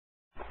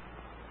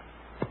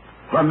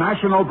The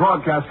National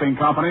Broadcasting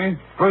Company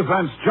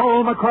presents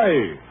Joel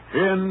McCrea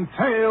in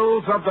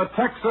Tales of the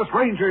Texas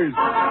Rangers.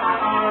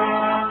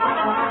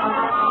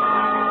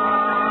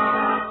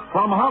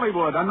 From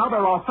Hollywood,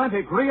 another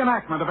authentic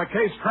reenactment of a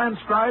case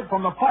transcribed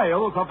from the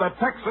files of the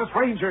Texas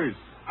Rangers.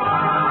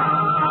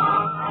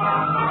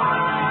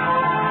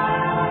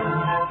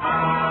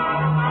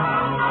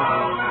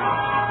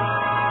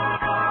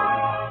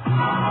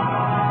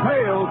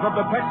 Tales of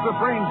the Texas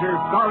Rangers,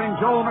 starring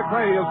Joel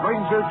McCrea as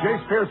Ranger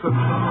Jace Pearson.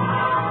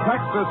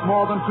 Texas,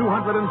 more than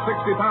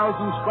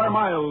 260,000 square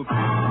miles,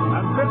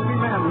 and 50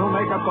 men who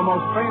make up the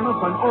most famous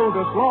and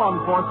oldest law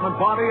enforcement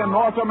body in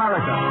North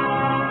America.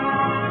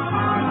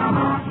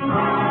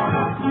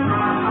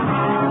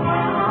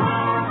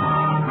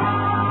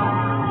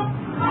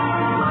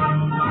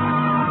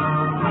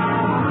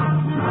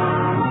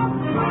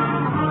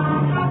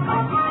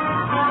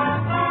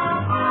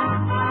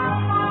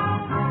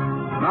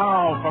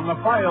 From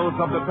the files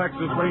of the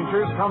Texas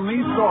Rangers come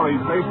these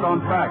stories based on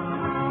fact.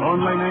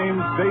 Only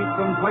names, dates,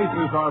 and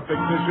places are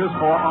fictitious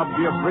for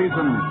obvious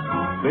reasons.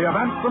 The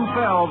events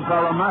themselves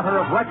are a matter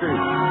of record.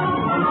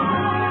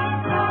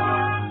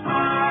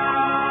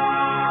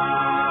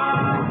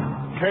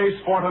 Case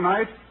for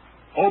tonight,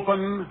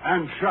 Open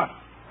and Shut.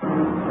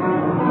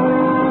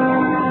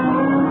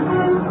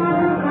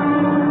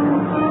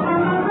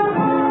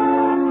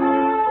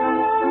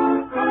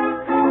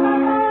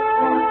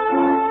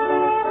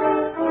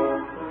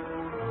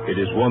 It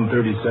is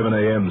 1:37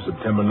 a.m.,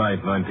 September 9th,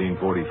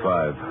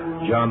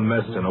 1945. John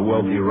Meston, a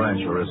wealthy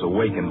rancher, is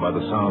awakened by the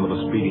sound of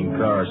a speeding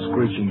car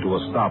screeching to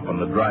a stop on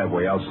the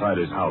driveway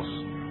outside his house.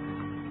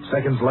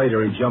 Seconds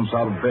later, he jumps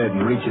out of bed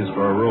and reaches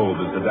for a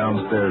robe as the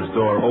downstairs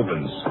door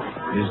opens.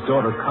 His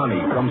daughter,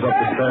 Connie, comes up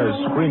the stairs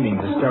screaming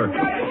hysterically.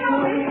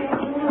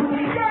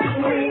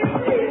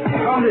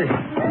 Connie,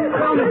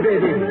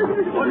 baby.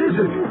 What is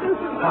it?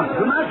 What's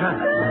the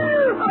matter?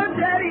 Oh,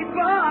 Daddy,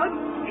 Bob.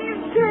 He's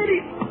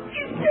dead.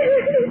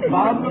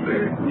 Bob,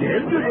 dead?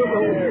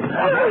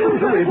 What happened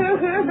to him?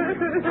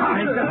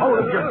 Connie, get hold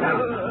of yourself.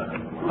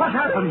 What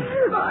happened?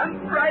 I'm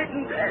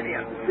frightened, Daddy.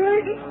 I'm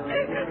frightened.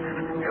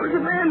 There was a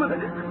man with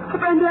a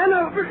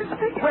bandana over his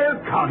face. Where,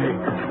 Connie?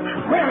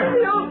 Where?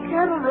 The old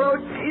cattle road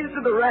leads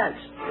to the ranch.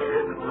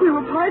 We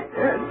were parked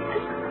there.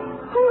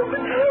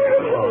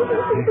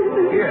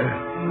 Here,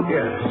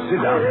 sit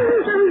down.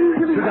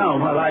 Sit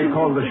down while I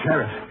call the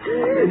sheriff.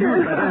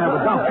 You better have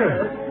a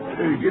doctor.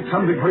 Get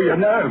something for your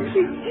nerves.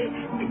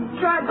 He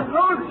tried to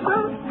load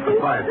himself.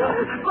 Quiet now.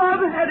 Bob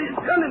had his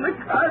gun in the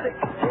car. They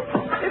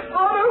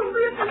fought over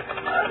it.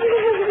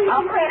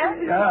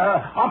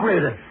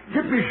 Operator,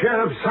 get me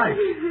Sheriff Sykes.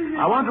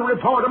 I want to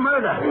report a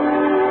murder.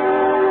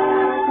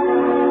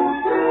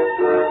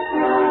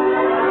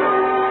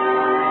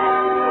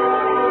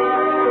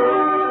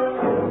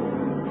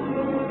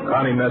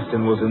 Connie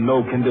Meston was in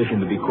no condition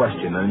to be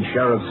questioned, and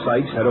Sheriff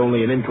Sykes had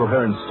only an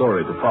incoherent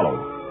story to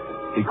follow.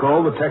 He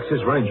called the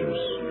Texas Rangers.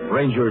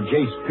 Ranger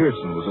Jace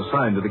Pearson was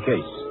assigned to the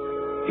case.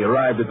 He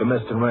arrived at the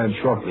Meston Ranch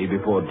shortly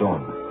before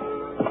dawn.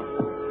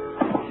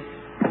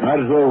 Might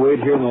as well wait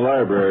here in the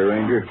library,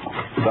 Ranger.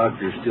 The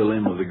doctor's still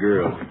in with the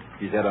girl.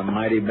 She's had a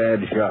mighty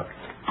bad shock.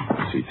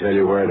 Does he tell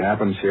you where it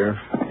happened, Sheriff?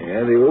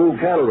 Yeah, the old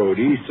cattle road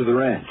east of the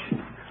ranch.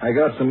 I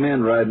got some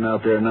men riding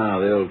out there now.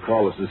 They'll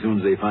call us as soon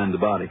as they find the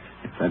body.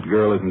 That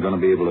girl isn't going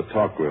to be able to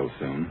talk real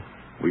soon.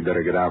 We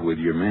better get out with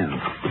your men.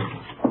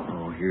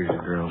 Oh, here's the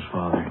girl's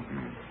father.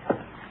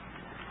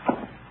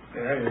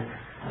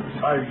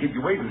 Sorry to keep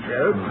you waiting,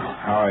 Sheriff.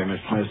 How are you,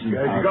 Mr. Meston?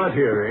 You got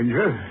here,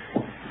 Ranger.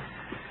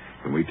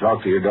 Can we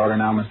talk to your daughter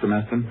now, Mr.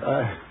 Meston?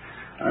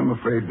 I'm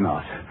afraid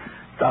not.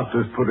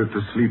 Doctors put her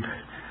to sleep.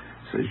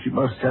 Says she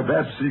must have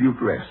absolute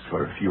rest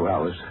for a few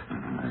hours.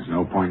 There's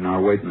no point in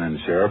our waiting then,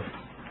 Sheriff.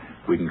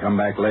 We can come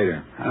back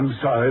later. I'm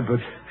sorry,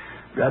 but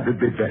that'd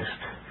be best.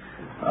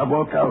 I'll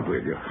walk out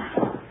with you.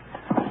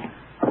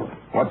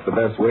 What's the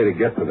best way to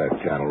get to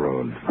that cattle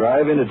road?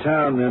 Drive into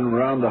town, then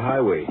around the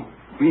highway.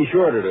 Be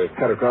shorter to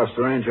cut across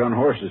the ranch on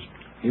horses.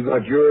 You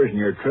got yours in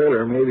your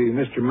trailer. Maybe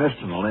Mr.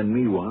 Meston will lend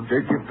me one.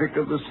 Take your pick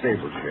of the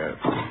stable, Sheriff.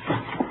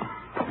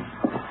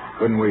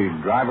 Couldn't we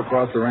drive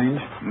across the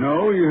range?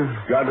 No, you've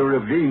got a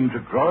ravine to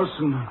cross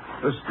and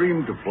a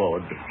stream to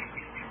ford.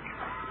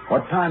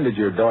 What time did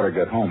your daughter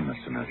get home,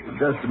 Mr. Meston?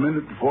 Just a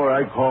minute before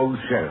I called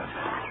the sheriff.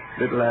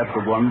 Little after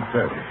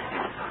 1:30.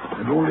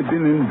 I'd only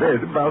been in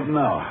bed about an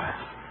hour.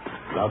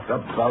 Locked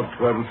up about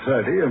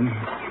 12:30 and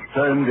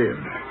turned in.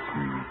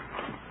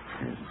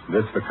 Is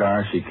this the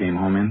car she came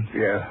home in?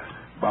 Yeah,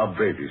 Bob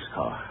Brady's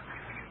car.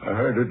 I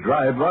heard her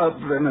drive up,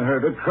 then I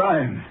heard her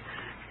crying.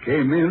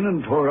 Came in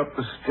and tore up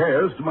the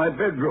stairs to my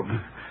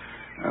bedroom.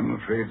 I'm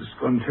afraid it's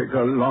going to take a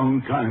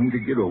long time to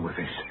get over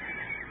this.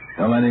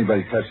 Don't let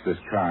anybody touch this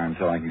car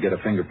until I can get a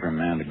fingerprint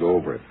man to go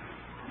over it.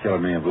 Killer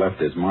may have left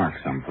his mark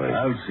someplace.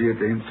 I'll see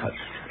it ain't touched.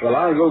 Well,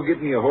 I'll go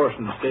get me a horse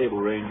in the stable,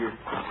 Ranger.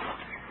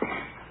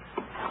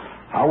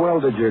 How well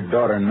did your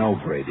daughter know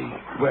Brady?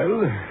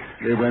 Well,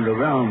 they went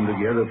around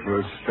together for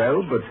a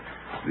spell, but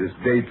this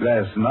date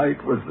last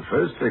night was the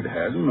first they'd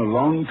had in a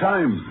long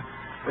time.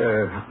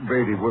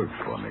 Brady worked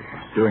for me.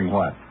 Doing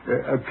what?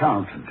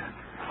 Accountant.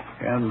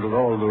 Handled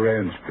all the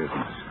ranch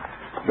business.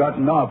 Got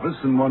an office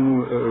in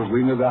one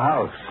wing of the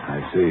house.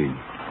 I see.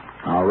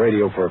 I'll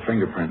radio for a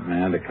fingerprint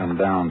man to come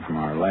down from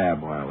our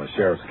lab while the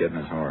sheriff's getting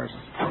his horse.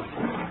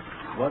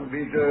 Want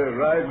me to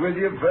ride with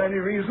you for any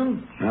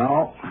reason?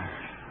 No.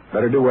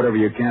 Better do whatever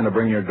you can to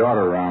bring your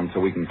daughter around so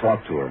we can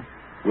talk to her.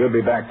 We'll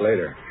be back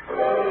later.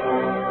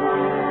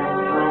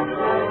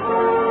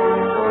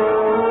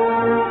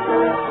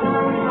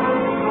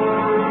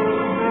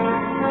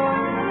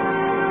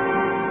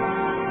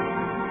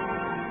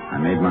 I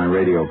made my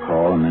radio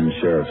call, and then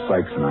Sheriff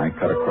Sykes and I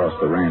cut across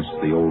the ranch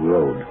to the old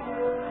road.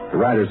 The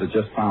riders had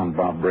just found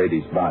Bob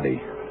Brady's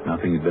body.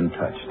 Nothing had been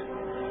touched.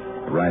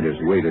 The riders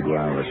waited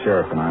while the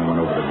sheriff and I went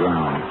over the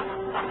ground.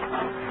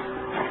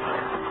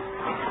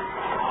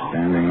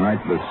 Standing right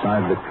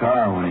beside the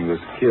car when he was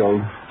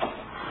killed.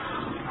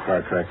 The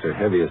car tracks are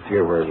heaviest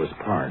here where it was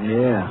parked.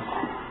 Yeah.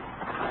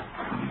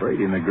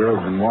 Brady and the girl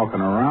have been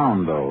walking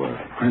around, though. The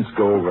prints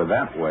go over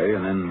that way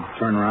and then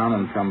turn around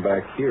and come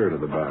back here to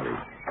the body.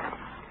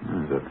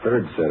 There's a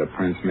third set of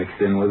prints mixed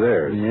in with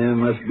theirs. Yeah,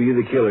 must be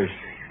the killers.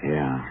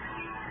 Yeah.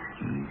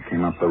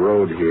 Came up the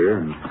road here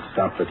and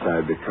stopped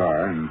beside the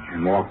car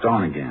and walked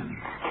on again.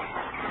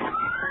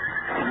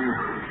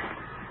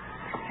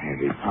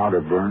 Heavy powder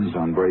burns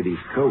on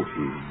Brady's coat.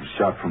 He was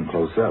shot from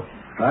close up.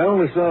 I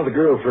only saw the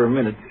girl for a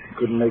minute.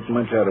 Couldn't make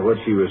much out of what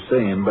she was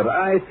saying, but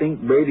I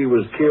think Brady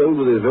was killed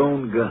with his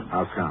own gun.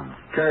 How come?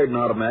 Carried an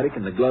automatic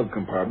in the glove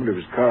compartment of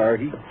his car.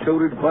 He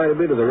toted quite a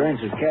bit of the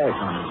ranch's cash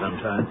on him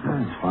sometimes.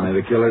 It's funny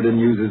the killer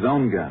didn't use his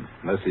own gun,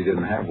 unless he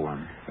didn't have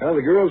one. Well,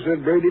 the girl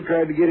said Brady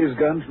tried to get his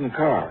gun from the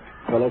car.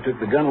 The fellow took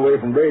the gun away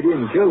from Brady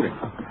and killed him.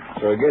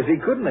 So I guess he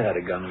couldn't have had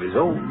a gun of his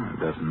own.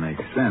 It doesn't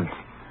make sense.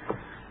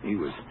 He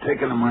was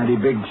taking a mighty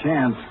big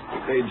chance,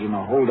 staging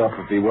a holdup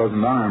if he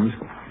wasn't armed.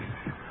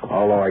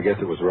 Although I guess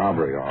it was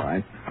robbery, all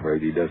right.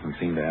 Brady doesn't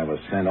seem to have a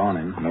cent on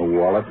him. No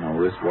wallet, no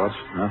wristwatch,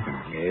 nothing.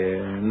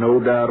 Yeah, no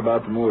doubt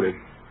about the motive.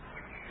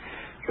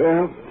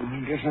 Well,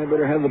 I guess I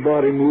better have the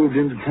body moved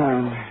into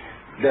town.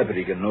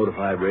 Deputy can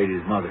notify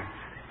Brady's mother.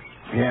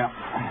 Yeah.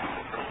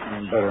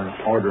 And better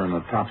order an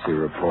autopsy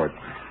report.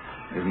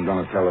 Isn't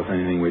going to tell us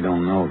anything we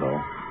don't know,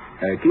 though.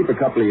 Keep a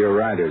couple of your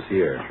riders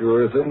here.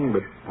 Sure thing,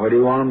 but what do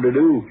you want them to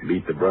do?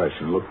 Beat the brush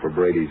and look for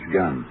Brady's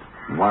gun.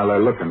 And while they're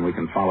looking, we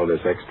can follow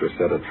this extra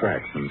set of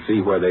tracks and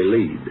see where they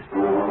lead.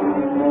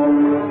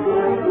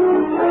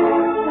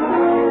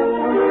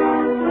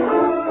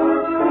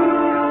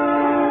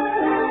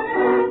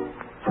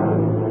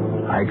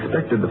 I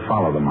expected to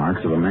follow the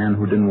marks of a man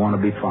who didn't want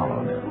to be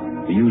followed.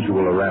 The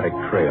usual erratic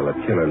trail a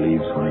killer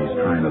leaves when he's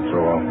trying to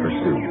throw off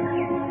pursuit.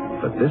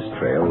 But this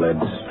trail led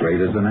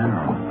straight as an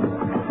arrow.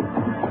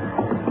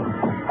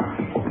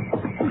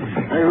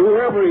 Hey,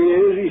 whoever he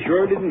is, he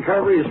sure didn't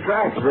cover his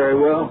tracks very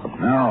well.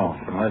 No,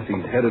 unless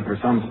he's headed for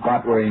some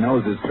spot where he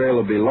knows his trail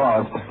will be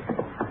lost.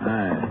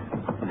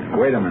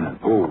 Wait a minute.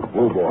 Whoa,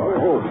 boy.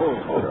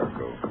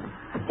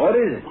 What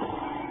is it?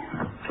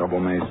 Trouble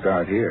may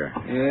start here.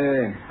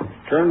 Yeah,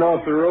 turned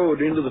off the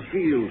road into the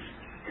fields.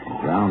 The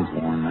ground's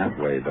worn that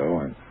way,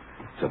 though.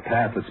 It's a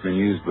path that's been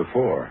used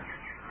before.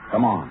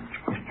 Come on.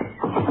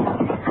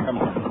 Come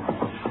on.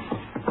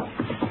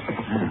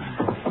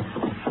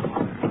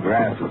 The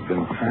grass has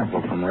been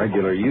trampled from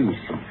regular use.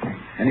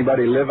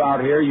 Anybody live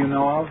out here you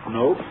know of?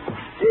 Nope.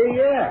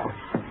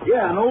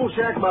 Yeah, an old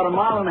shack about a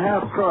mile and a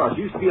half across.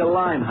 Used to be a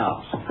lime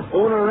house.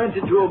 Owner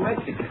rented to a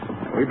Mexican.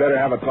 We better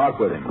have a talk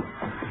with him.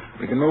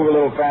 We can move a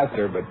little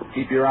faster, but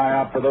keep your eye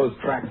out for those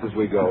tracks as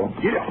we go.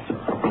 Yeah.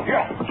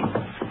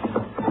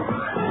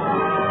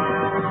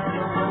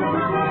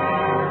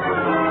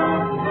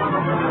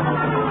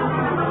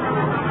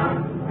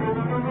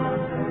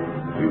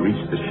 We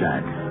reached the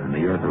shack, and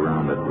the earth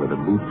around it were the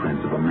boot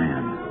prints of a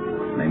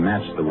man. They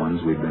matched the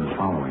ones we'd been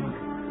following.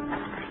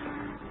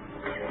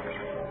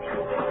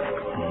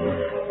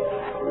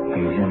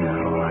 He's in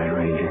there, all right,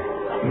 Ranger.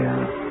 Yeah.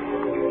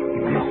 He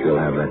may still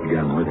have that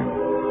gun with him.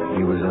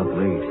 He was up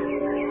late.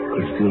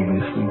 Could still be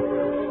asleep.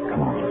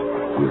 Come on.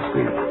 We'll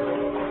see.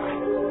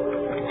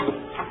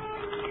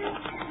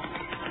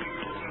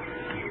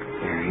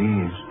 There he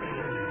is.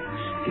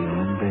 Still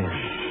in bed.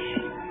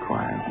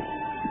 Quiet.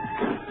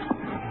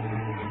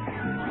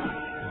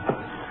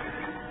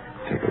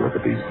 Take a look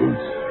at these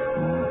boots.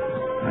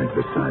 Right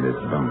beside his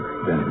bunk.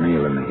 Bent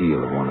nail in the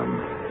heel of one of them.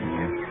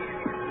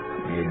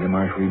 Yeah, the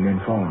march we've been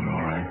following,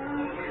 all right.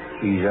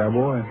 He's our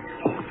boy.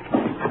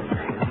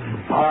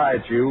 All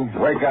right, you.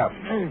 Wake up.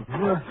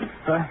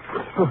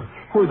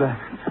 Who's that?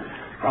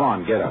 Come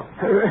on, get up.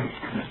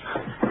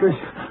 Chris,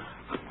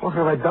 what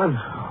have I done?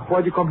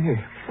 Why'd you come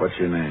here? What's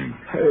your name?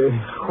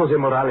 Jose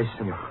Morales,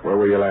 senor. Where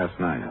were you last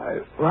night?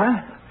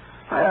 What?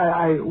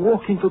 I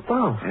walk into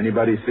town.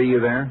 Anybody see you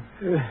there?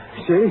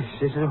 Sí,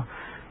 senor.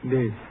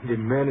 The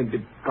man at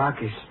the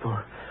package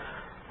store.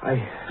 I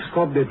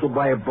stopped there to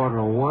buy a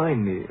bottle of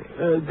wine.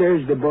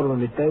 There's the bottle on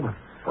the table.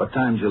 What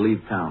time did you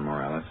leave town,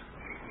 Morales?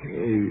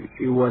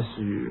 It was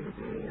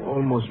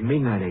almost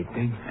midnight, I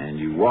think. And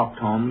you walked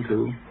home,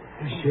 too?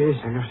 Sí,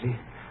 senor, sí.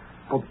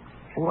 But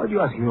why do you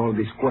ask me all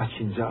these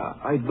questions?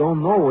 I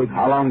don't know.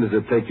 How long does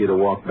it take you to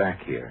walk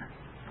back here?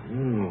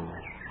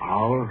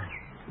 Hour,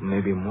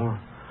 maybe more.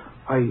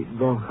 I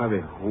don't have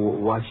a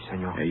watch,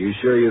 senor. Are you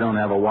sure you don't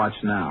have a watch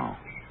now?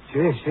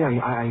 Yes,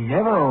 I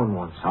never owned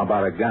one. How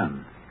about a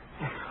gun?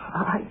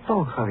 I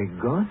don't have a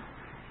gun.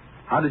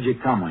 How did you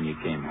come when you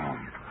came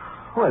home?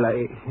 Well,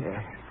 I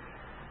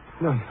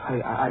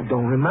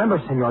don't remember,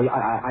 senor.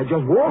 I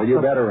just walked. Well, you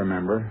better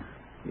remember.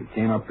 You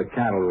came up the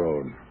cattle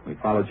road. We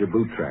followed your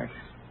boot tracks.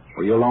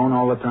 Were you alone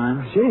all the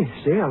time?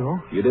 Sí,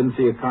 alone. You didn't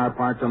see a car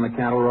parked on the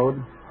cattle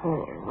road?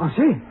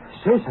 Sí,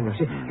 senor.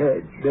 Sí.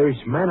 There is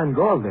man and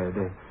girl there.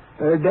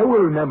 They will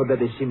remember that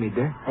they see me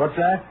there. What's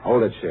that?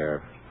 Hold it,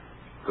 Sheriff.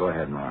 Go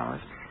ahead,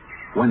 Morales.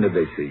 When did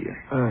they see you?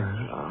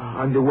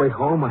 On the way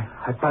home,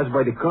 I passed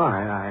by the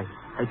car.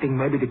 I think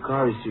maybe the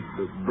car is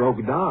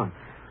broke down.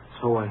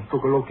 So I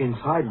took a look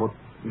inside, but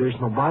there's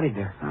nobody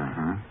there.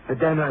 Uh-huh. And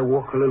then I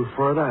walk a little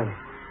further. I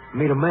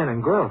meet a man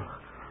and girl.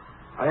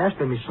 I asked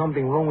them, is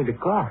something wrong with the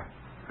car?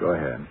 Go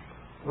ahead.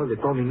 Well, they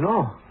told me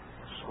no.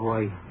 So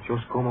I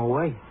just come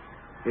away.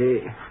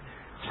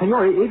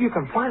 Senor, if you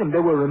can find them, they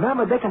will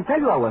remember. They can tell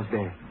you I was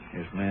there.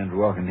 This man's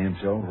walking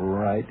himself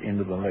right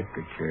into the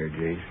electric chair,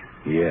 Jace.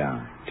 Yeah,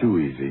 too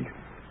easy.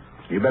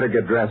 You better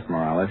get dressed,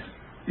 Morales.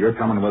 You're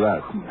coming with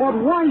us. But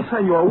why,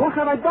 senor? What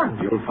have I done?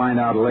 You'll find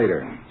out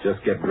later.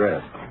 Just get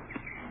dressed.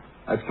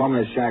 Let's comb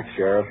this shack,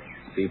 Sheriff.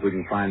 See if we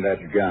can find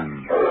that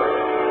gun.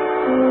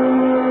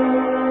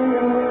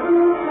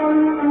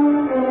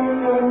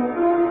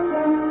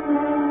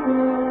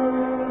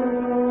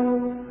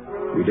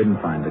 We didn't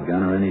find the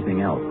gun or anything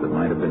else that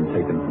might have been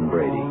taken from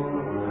Brady.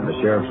 And the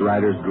sheriff's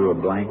riders drew a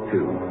blank,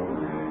 too.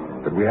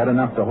 But we had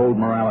enough to hold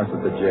Morales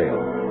at the jail.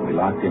 We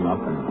locked him up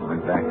and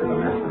went back to the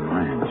Meston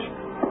Ranch.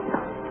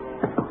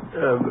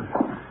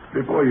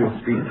 Before you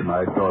speak to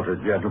my daughter,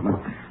 gentlemen,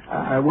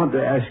 I want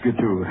to ask you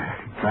to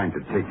kind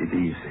of take it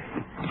easy.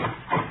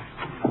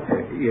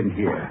 In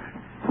here.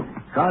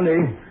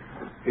 Connie,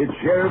 it's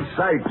Sheriff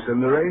Sykes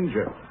and the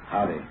Ranger.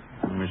 Howdy.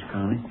 Miss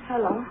Connie?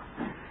 Hello.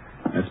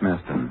 Miss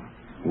Meston,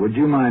 would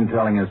you mind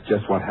telling us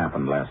just what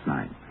happened last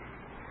night?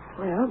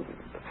 Well,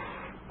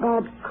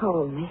 Bob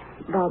called me,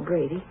 Bob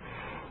Brady.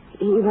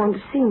 He wanted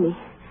to see me.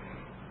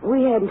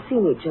 We hadn't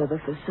seen each other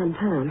for some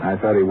time. I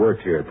thought he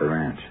worked here at the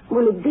ranch.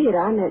 Well, he did.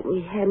 I meant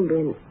we hadn't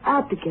been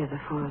out together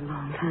for a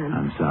long time.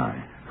 I'm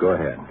sorry. Go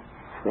ahead.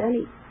 Well,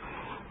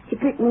 he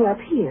picked me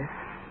up here,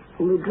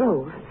 and we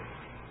drove.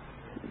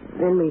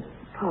 Then we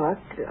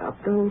parked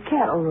up the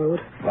cattle road.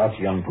 Lots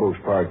of young folks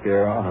parked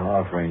there on and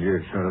off, Ranger.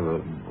 It's sort of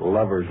a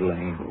lover's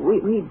lane.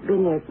 We'd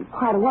been there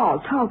quite a while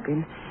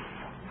talking.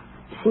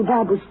 See,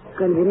 Bob was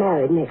going to be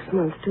married next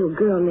month to a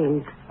girl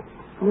named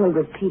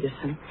Mildred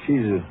Peterson.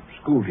 She's a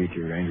school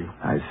teacher, Ranger.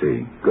 I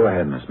see. Go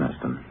ahead, Miss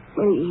Meston.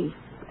 Well, he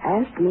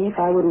asked me if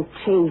I wouldn't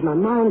change my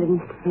mind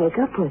and make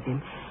up with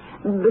him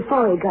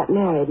before he got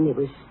married, and it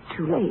was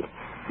too late.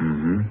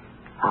 Mm-hmm.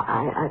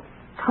 I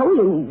told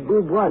him we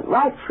weren't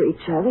right for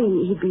each other.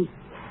 He'd be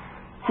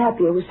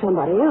happier with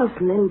somebody else,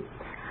 and then,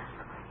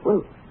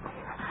 well,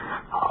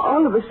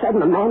 all of a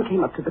sudden a man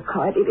came up to the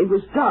car. It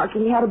was dark,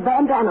 and he had a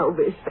bandana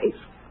over his face.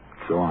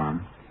 Go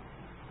on.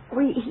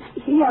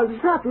 He held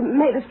us up and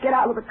made us get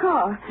out of the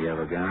car. Do you have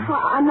a gun?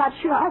 Well, I'm not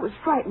sure. I was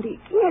frightened. He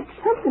had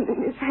something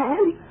in his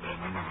hand.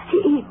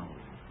 He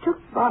took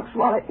Bob's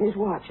wallet and his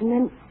watch, and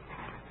then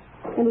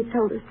he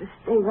told us to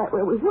stay right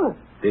where we were.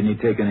 Didn't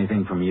he take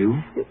anything from you?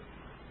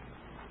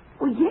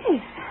 Well,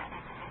 yes.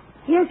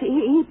 Yes,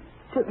 he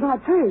took my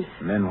purse.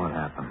 And then what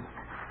happened?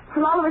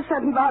 Well, all of a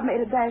sudden, Bob made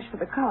a dash for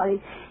the car.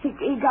 He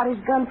got his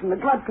gun from the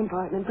glove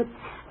compartment, but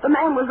the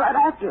man was right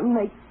after him.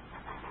 They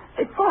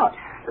fought.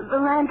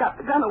 The man got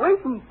the gun away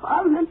from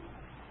Bob, and then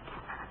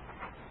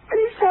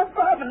he shot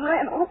Bob and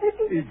ran off.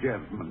 Hey,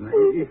 gentlemen,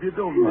 if you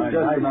don't mind,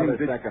 Just I another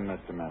think that... second,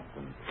 Mr.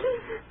 Meston.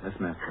 Miss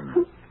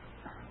Meston,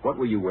 what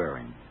were you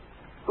wearing?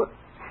 Well,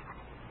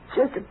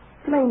 just a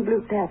plain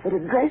blue taffeta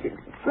dress.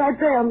 It's right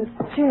there on the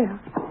chair.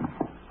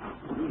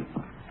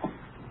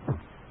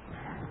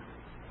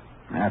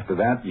 After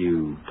that,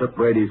 you took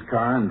Brady's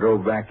car and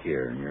drove back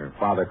here, and your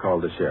father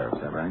called the sheriff,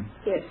 is that right?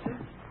 Yes, sir.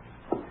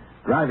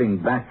 Driving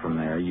back from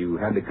there, you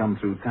had to come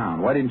through town.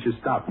 Why didn't you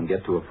stop and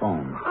get to a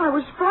phone? I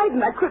was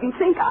frightened. I couldn't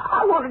think.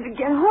 I wanted to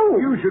get home.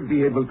 You should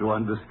be able to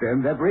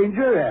understand that,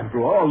 Ranger.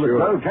 After all,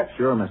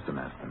 Sure, Mr.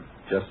 Meston.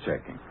 Just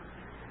checking.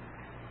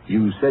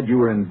 You said you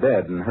were in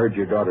bed and heard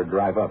your daughter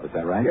drive up, is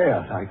that right?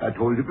 Yes, I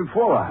told you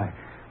before. I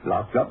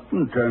locked up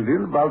and turned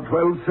in about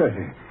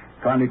 12:30.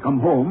 Connie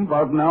come home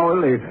about an hour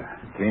later.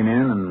 Came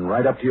in and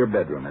right up to your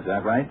bedroom, is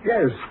that right?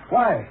 Yes.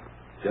 Why?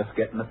 Just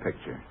getting the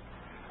picture.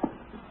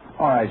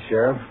 All right,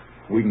 Sheriff.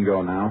 We can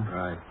go now.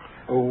 Right.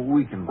 Oh,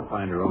 we can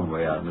find our own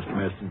way out, Mr.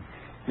 Meston.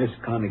 Miss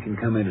Connie can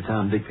come into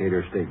town and dictate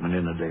her statement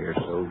in a day or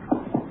so.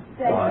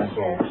 Thank you,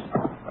 Sheriff.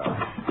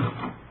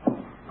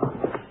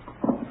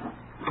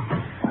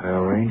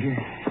 Well, Ranger,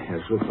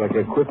 this looks like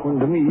a quick one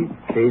to me.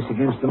 Case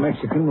against the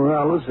Mexican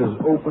Morales is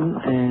open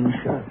and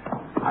shut.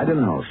 I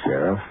don't know,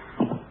 Sheriff.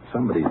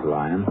 Somebody's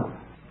lying.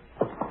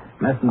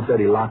 Meston said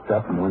he locked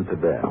up and went to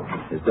bed.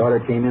 His daughter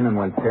came in and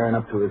went tearing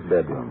up to his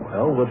bedroom.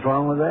 Well, what's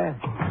wrong with that?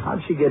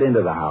 How'd she get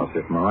into the house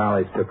if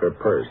Morales took her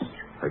purse?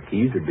 Her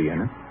keys would be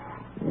in it.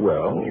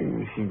 Well,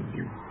 she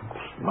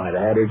might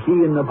have had her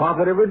key in the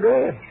pocket of her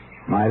dress.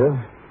 Might have,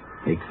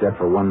 except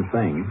for one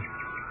thing.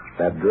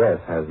 That dress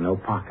has no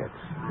pockets.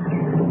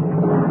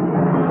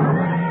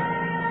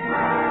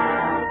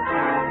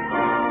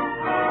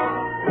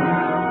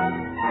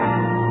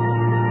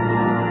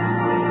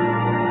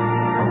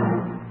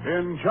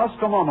 In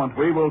just a moment,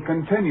 we will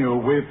continue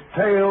with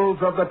Tales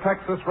of the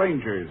Texas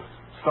Rangers,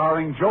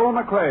 starring Joel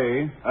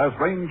McCrea as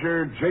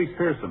Ranger Jace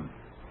Pearson.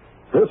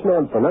 This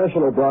month, the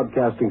National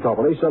Broadcasting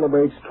Company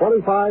celebrates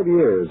 25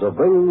 years of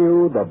bringing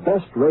you the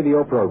best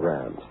radio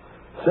programs.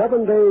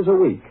 7 days a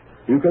week,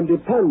 you can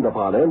depend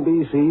upon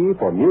NBC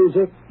for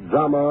music,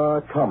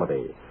 drama,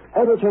 comedy,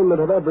 entertainment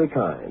of every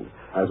kind,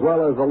 as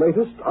well as the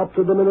latest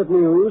up-to-the-minute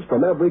news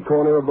from every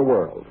corner of the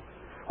world.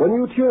 When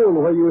you tune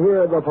where you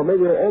hear the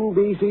familiar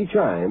NBC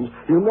chimes,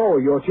 you know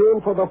you're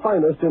tuned for the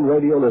finest in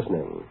radio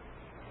listening.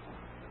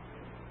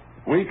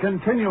 We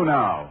continue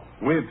now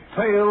with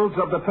Tales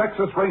of the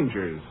Texas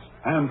Rangers,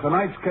 and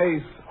tonight's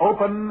case,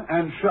 Open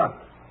and Shut,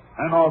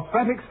 an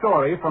authentic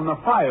story from the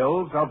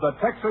files of the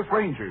Texas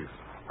Rangers.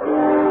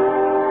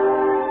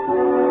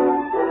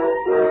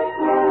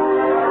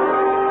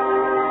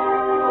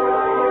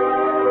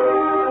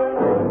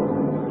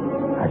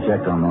 I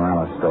checked on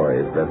Morales' story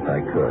as best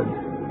I could.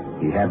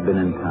 He had been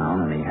in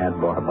town, and he had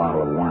bought a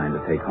bottle of wine to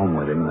take home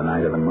with him the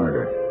night of the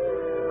murder.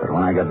 But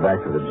when I got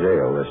back to the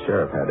jail, the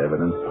sheriff had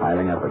evidence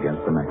piling up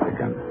against the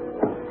Mexican.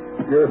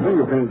 Your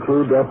fingerprint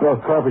crew dropped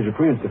off copies of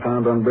prints they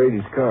found on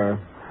Brady's car.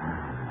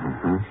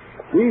 Uh-huh.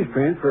 These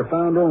prints were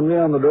found only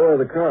on the door of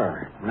the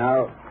car.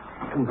 Now,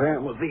 compare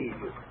them with these.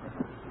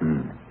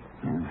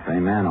 Yeah,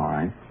 same man, all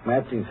right.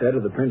 Matching set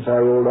of the prints I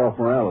rolled off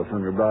Morales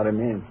when we brought him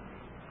in.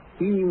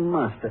 He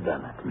must have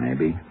done it.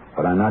 Maybe,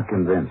 but I'm not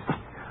convinced.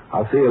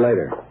 I'll see you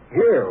later.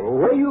 Here,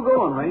 where are you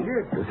going,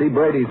 Ranger? To see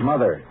Brady's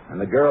mother and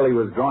the girl he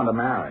was going to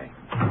marry.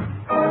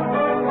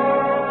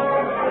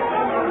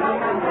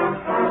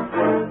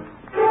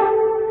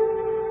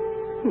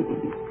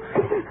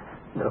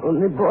 The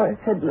only boy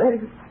had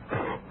letters.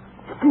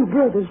 2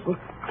 brothers were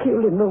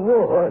killed in the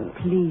war. And...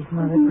 Please,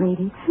 Mother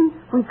Brady,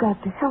 we've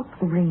got to help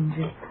the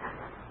Rangers.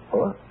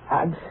 Oh,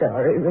 I'm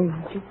sorry,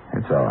 Ranger.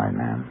 It's all right,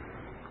 ma'am.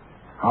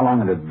 How long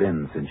had it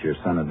been since your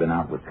son had been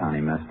out with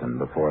Connie Meston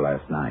before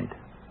last night?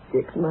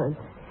 6 months.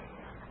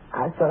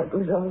 I thought it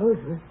was all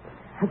over.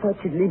 I thought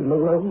she'd leave him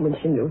alone when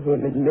she knew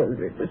him and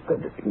Mildred was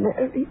going to be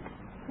married.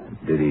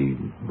 Did he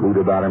brood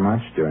about her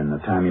much during the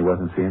time he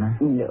wasn't seeing her?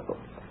 No.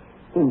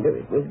 He knew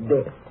it was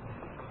best.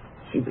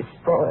 She was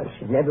spoiled.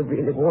 She never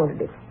really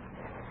wanted it.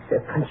 So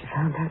when she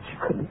found out she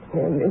couldn't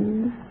have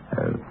him...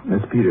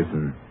 Miss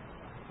Peterson,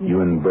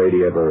 you and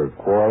Brady ever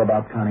quarrel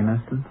about Connie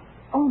Meston?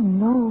 Oh,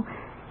 no.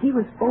 He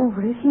was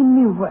over it. He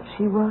knew what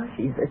she was.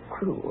 She's a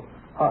cruel,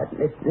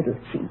 heartless little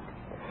cheat.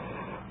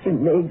 She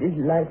made his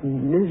life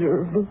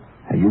miserable.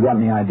 Have you got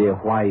any idea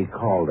why he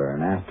called her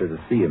and asked her to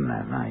see him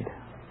that night?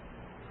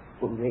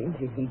 Well,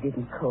 Ranger, he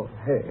didn't call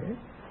her.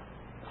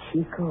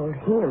 She called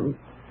him.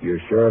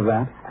 You're sure of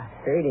that? I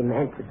heard him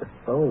answer the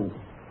phone.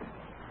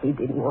 He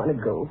didn't want to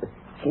go, but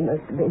she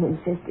must have been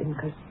insisting,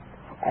 because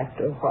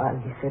after a while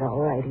he said, all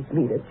right, he'd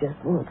meet her just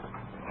once.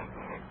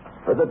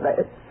 For the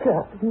last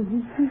time.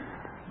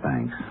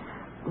 Thanks.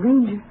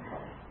 Ranger,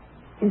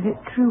 is it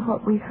true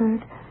what we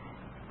heard?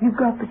 You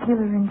got the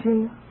killer in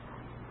jail?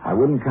 I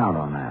wouldn't count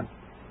on that.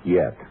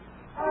 Yet.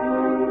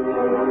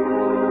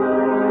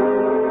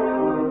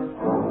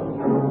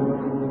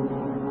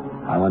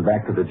 I went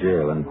back to the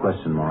jail and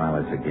questioned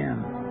Morales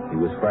again. He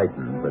was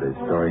frightened, but his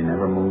story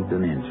never moved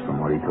an inch from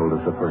what he told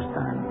us the first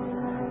time.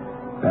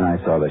 Then I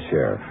saw the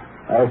sheriff.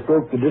 I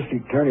spoke to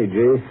District Attorney,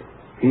 Jace.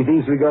 He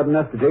thinks we got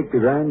enough to take the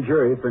grand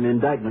jury for an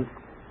indictment.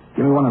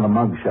 Give me one of the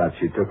mug shots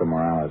you took of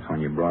Morales when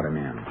you brought him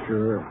in.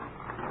 Sure.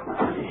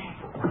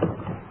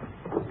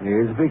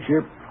 Here's the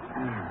picture.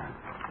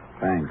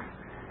 Thanks.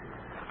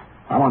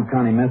 I want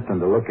Connie Meston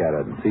to look at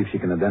it and see if she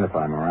can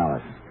identify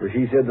Morales. For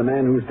she said the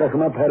man who stuck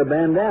him up had a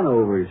bandana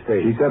over his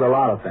face. She said a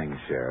lot of things,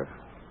 Sheriff.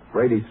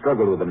 Brady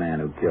struggled with the man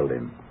who killed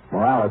him.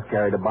 Morales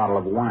carried a bottle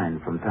of wine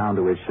from town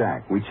to his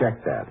shack. We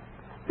checked that.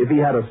 If he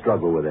had a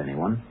struggle with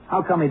anyone,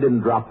 how come he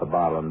didn't drop the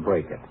bottle and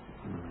break it?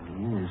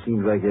 Yeah,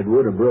 seems like it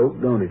would have broke,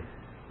 don't it?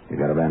 You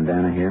got a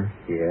bandana here?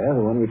 Yeah,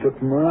 the one we took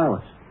from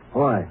Morales.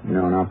 Why?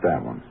 No, not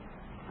that one.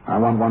 I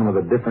want one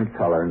with a different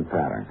color and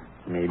pattern.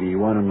 Maybe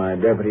one in my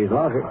deputy's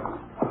locker.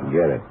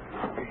 Get it.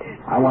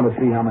 I want to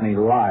see how many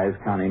lies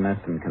Connie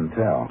Meston can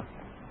tell.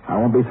 I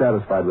won't be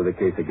satisfied with the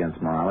case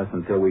against Morales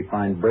until we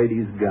find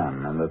Brady's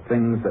gun and the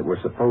things that were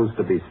supposed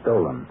to be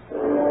stolen.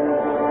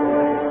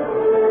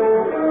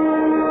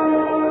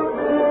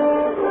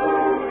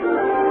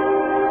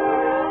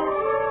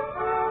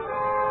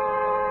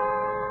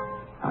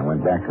 I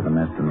went back to the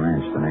Meston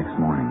Ranch the next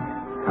morning.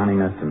 Connie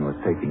Meston was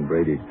taking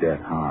Brady's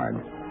death hard.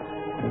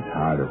 As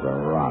hard as a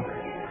rock.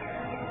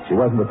 She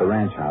wasn't at the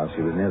ranch house.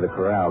 She was near the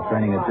corral,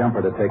 training a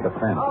jumper to take a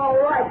fence. All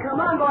right, right, come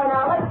on, boy,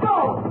 now. Let's go.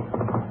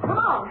 Come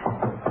on.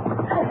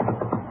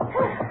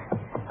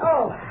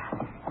 Oh.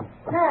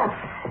 Now.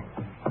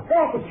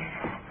 Back again.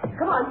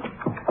 Come on.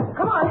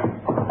 Come on.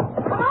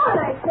 Come on,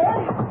 I said.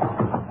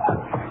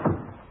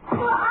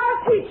 Well,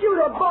 I'll teach you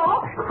to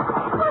balk.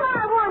 When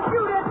I want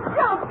you to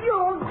jump,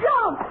 you'll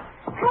jump.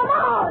 Come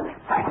on.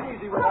 Take it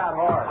easy with that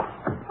horse.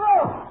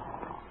 Oh.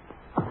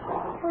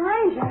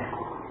 Ranger.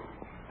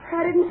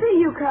 I didn't see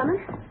you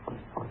coming.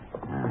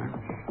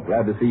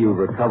 Glad to see you've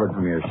recovered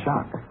from your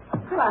shock.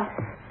 Well, I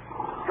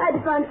had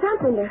to find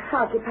something to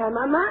occupy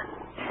my mind.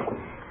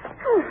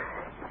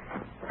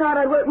 Thought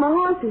I'd work my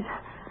horses.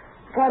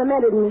 Got them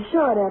entered in the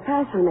show at El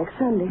Paso next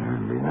Sunday.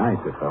 It'd be nice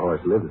if the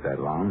horse lives that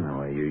long, the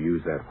way you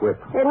use that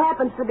whip. It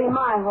happens to be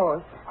my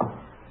horse.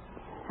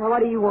 Now, what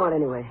do you want,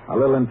 anyway? A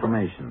little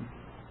information.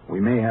 We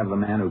may have the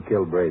man who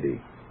killed Brady.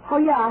 Oh,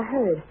 yeah, I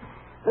heard.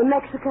 The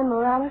Mexican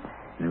Morales?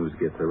 News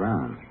gets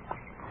around.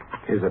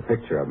 Here's a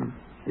picture of him.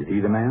 Is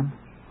he the man?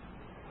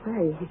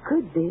 Well, he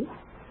could be.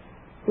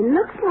 He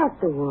looks like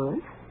the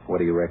one. What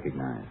do you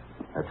recognize?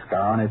 That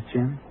scar on his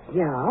chin?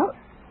 Yeah.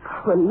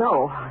 Well,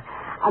 no.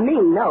 I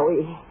mean, no.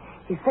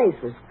 His face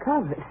was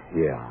covered.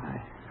 Yeah,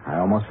 I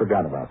almost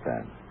forgot about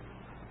that.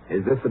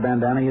 Is this the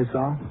bandana you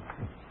saw?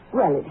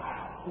 Well,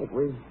 it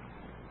was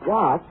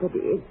dark, but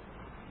it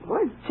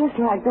was just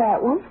like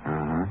that one.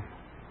 Uh-huh.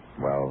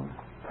 Well,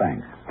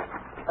 thanks.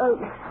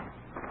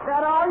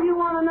 That all you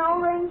want to know,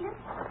 Ranger?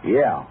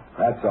 Yeah,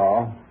 that's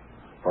all.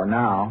 For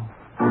now.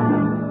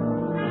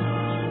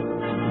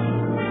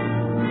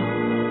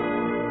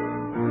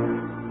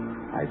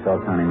 I saw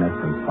Connie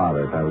Meston's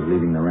father as I was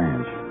leaving the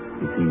ranch.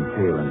 He seemed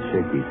pale and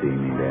shaky seeing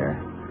me there.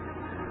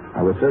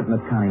 I was certain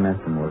that Connie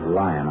Meston was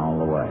lying all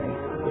the way.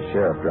 The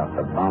sheriff dropped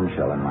a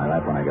bombshell in my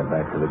lap when I got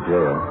back to the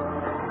jail.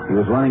 He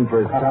was running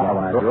for his car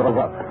when I drove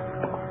up.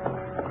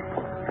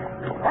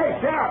 Hey,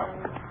 Sheriff!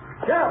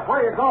 Sheriff,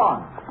 where you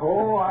going?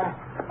 Oh,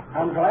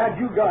 I'm glad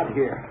you got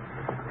here.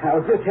 I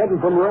was just heading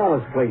for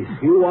Morales' place.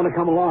 You want to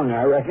come along,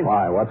 I reckon.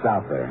 Why? What's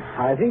out there?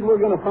 I think we're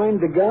going to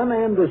find the gun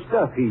and the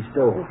stuff he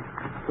stole.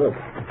 Look,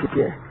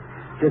 here.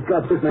 Just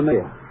got this in the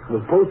mail. It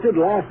was posted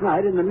last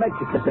night in the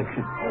Mexican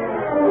section.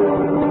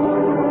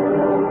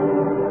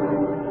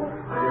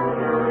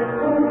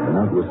 The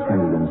note was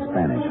printed in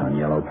Spanish on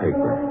yellow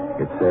paper.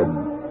 It said,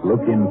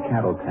 "Look in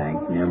cattle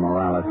tank near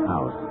Morales'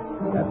 house."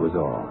 That was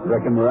all.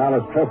 Reckon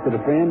Morales trusted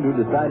a friend who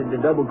decided to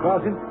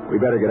double-cross him? We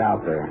better get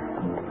out there.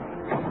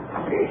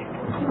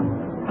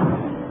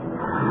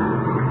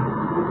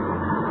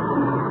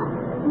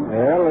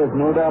 Well, there's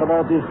no doubt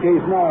about this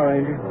case now,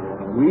 Ranger.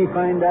 We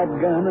find that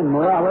gun, and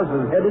Morales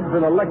is headed for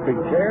the electric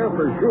chair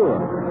for sure.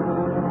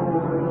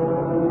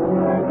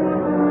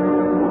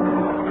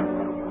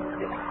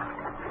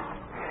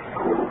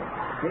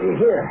 Hey,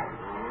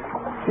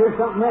 here's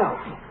something else.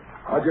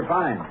 What'd you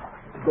find?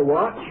 The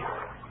watch.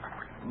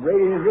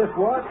 Brady's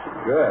wristwatch.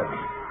 Good.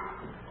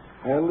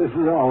 Well, this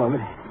is all of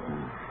it.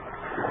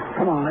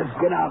 Come on,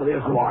 let's get out of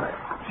this water.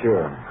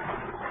 Sure.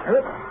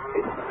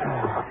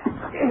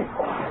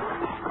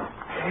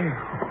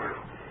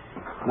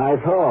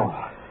 Nice haul.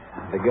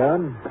 The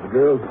gun, the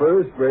girl's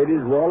purse,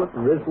 Brady's wallet,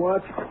 and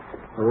wristwatch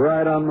are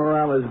right on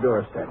Morales'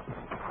 doorstep.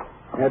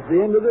 That's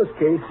the end of this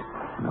case.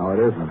 No, it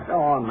isn't.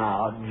 Oh,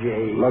 now,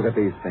 Jay. Look at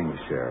these things,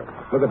 Sheriff.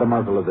 Look at the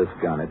muzzle of this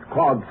gun. It's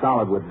clogged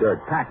solid with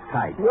dirt, packed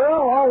tight.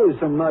 Well, always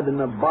some mud in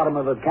the bottom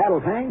of a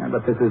cattle tank. Yeah,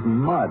 but this is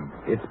mud.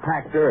 It's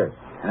packed earth,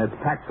 and it's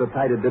packed so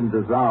tight it didn't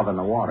dissolve in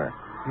the water.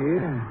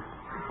 Yeah.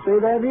 Say,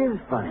 that is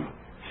funny.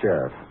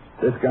 Sheriff,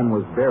 this gun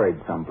was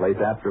buried someplace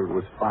after it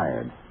was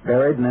fired.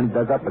 Buried and then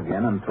dug up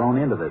again and thrown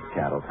into this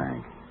cattle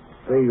tank.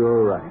 Say,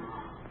 you're right.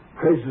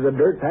 Traces of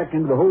dirt packed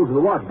into the holes of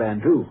the watch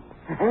band, too.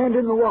 And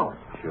in the wallet.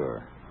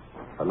 Sure.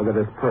 But look at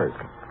this purse.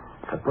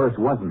 The purse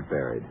wasn't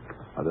buried,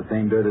 or the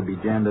same dirt would be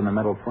jammed in a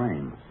metal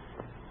frame.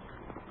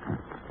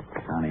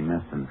 Connie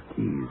Meston's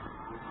keys.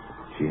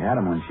 She had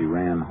them when she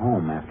ran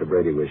home after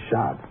Brady was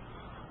shot.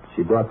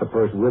 She brought the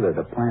purse with her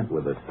to plant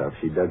with the stuff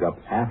she dug up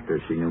after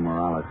she knew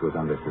Morales was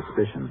under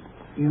suspicion.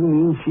 You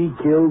mean she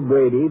killed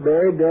Brady,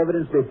 buried the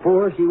evidence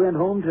before she went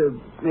home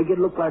to make it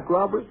look like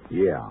robbery?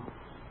 Yeah,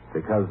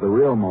 because the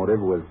real motive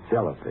was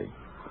jealousy.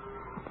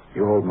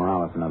 You hold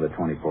Morales another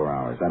 24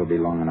 hours. That'll be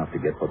long enough to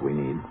get what we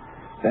need.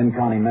 Then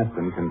Connie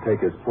Meston can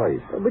take his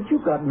place. But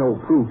you've got no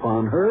proof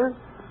on her.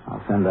 I'll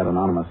send that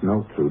anonymous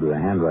note through to the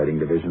handwriting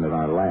division at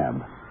our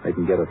lab. They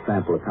can get a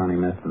sample of Connie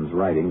Meston's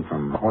writing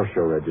from horse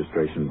show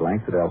registration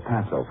blanks at El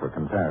Paso for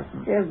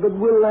comparison. Yes, but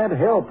will that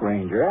help,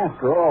 Ranger?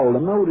 After all, the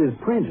note is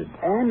printed,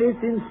 and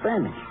it's in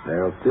Spanish.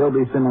 There'll still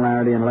be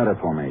similarity in letter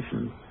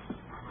formations.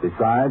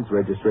 Besides,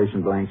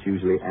 registration blanks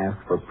usually ask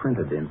for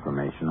printed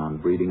information on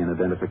breeding and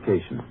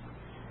identification.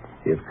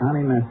 If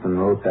Connie Meston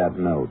wrote that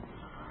note,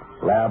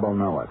 Lab will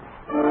know it.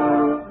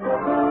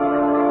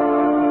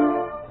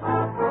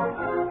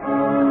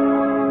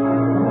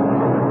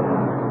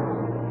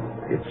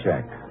 It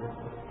checked.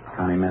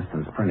 Connie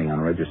Meston's printing on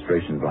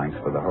registration blanks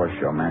for the horse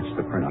show matched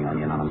the printing on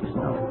the anonymous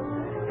note.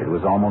 It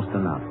was almost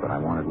enough, but I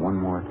wanted one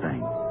more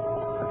thing.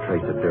 A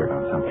trace of dirt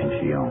on something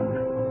she owned.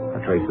 A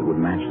a trace that would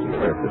match the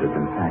dirt that had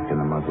been packed in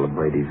the muzzle of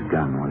Brady's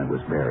gun when it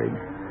was buried.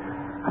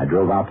 I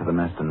drove out to the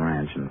Meston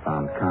Ranch and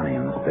found Connie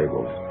in the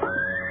stables.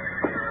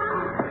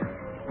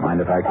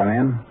 Mind if I come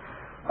in?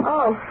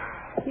 Oh,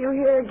 you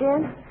here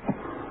again?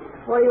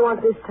 What do you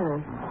want this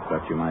time?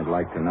 Thought you might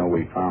like to know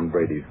we found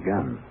Brady's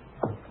gun.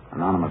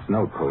 Anonymous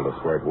note told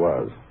us where it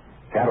was.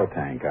 Cattle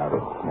tank out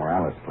at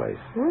Morales' place.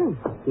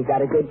 You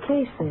got a good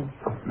case then.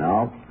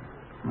 No,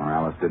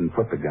 Morales didn't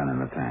put the gun in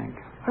the tank.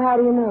 How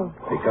do you know?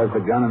 Because the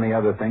gun and the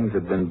other things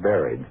had been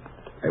buried.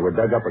 They were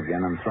dug up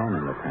again and thrown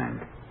in the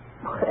tank.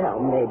 Well,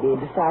 maybe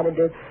he decided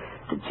to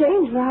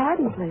change the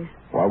hiding place.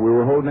 While we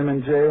were holding him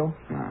in jail?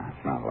 No,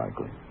 it's not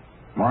likely.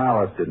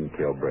 Morales didn't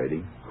kill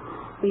Brady.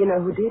 You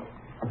know who did?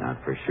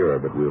 Not for sure,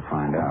 but we'll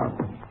find out.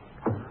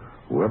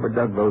 Whoever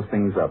dug those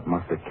things up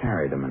must have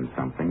carried them in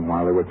something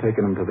while they were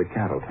taking them to the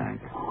cattle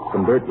tank.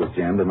 Some dirt was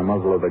jammed in the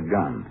muzzle of the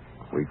gun.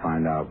 We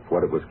find out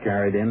what it was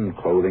carried in,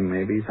 clothing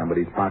maybe,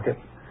 somebody's pocket.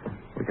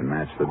 We can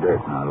match the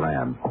dirt in our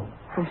lab.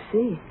 I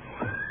see.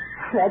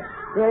 That's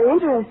very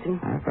interesting.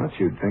 I thought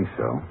you'd think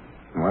so.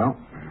 Well,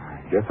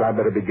 I guess I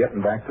better be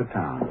getting back to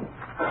town.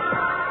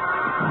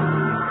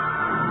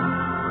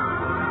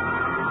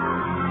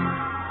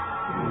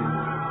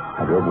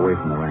 I drove away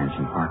from the ranch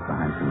and parked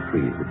behind some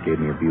trees that gave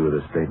me a view of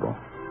the stable.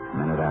 A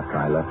minute after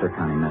I left her,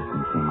 Connie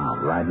Meston came out,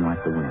 riding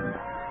like the wind.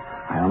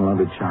 I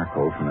unloaded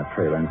charcoal from the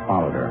trailer and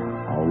followed her,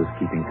 always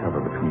keeping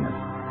cover between us.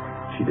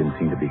 She didn't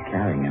seem to be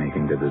carrying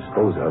anything to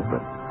dispose of,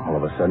 but all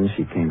of a sudden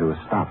she came to a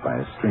stop by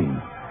a stream.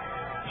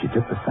 She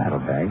took the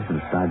saddlebags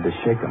and started to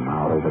shake them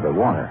out over the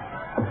water.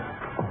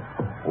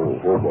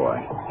 Oh, boy.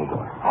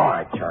 All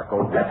right,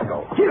 Charcoal, let's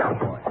go. Get up,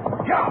 boy.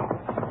 Go!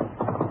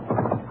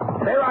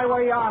 Stay right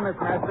where you are, Miss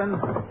Meston.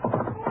 What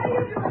are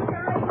you doing,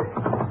 guys?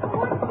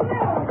 What's the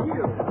matter with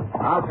you?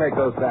 I'll take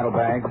those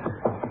saddlebags.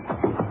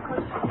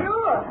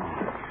 Sure.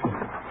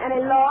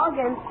 Any log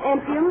and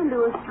empty them into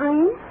a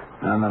stream?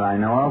 None that I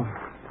know of.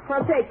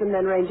 Well, take them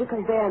then, Ranger,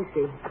 because they're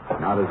empty.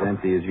 Not as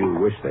empty as you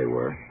wish they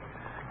were.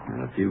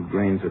 And a few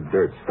grains of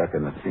dirt stuck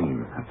in the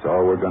seam. That's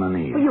all we're going to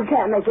need. Well, you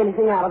can't make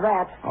anything out of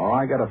that. Oh,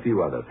 I got a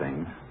few other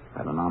things.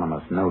 That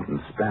anonymous note in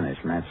Spanish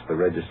matched the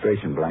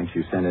registration blanks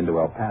you sent into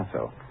El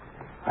Paso.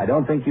 I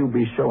don't think you'll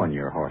be showing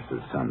your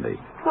horses Sunday.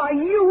 Why,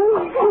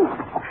 you...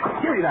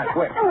 Give me that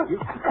whip. You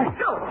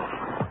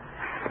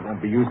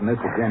won't be using this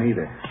again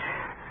either.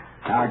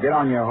 Now, get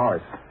on your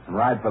horse and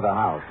ride for the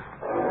house.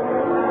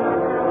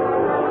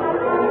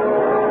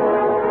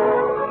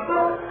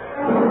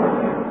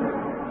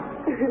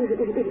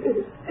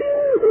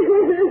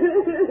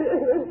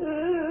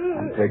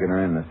 I'm taking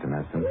her in, Mr.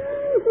 Meston.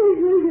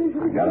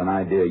 I got an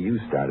idea you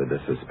started to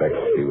suspect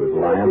she was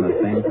lying the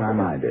same time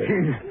I did.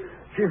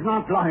 She's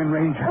not lying,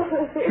 Ranger.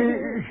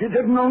 She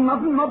didn't know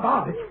nothing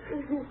about it.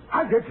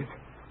 I did it.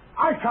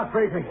 I shot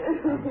Brady.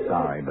 I'm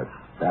sorry, but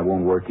that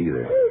won't work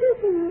either.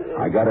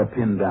 I got her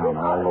pinned down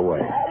all the way.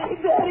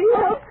 Daddy,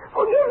 help.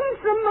 Oh, give me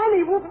some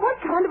money. Well,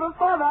 what kind of a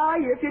father are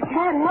you if you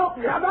can't help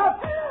me? Shut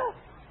up!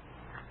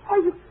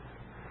 Oh,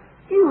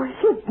 you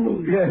hit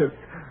me. Yes.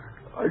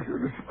 I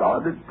should have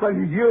started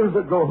 20 years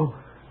ago,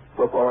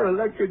 before I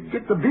let you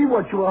get to be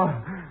what you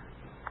are.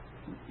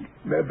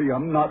 Maybe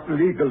I'm not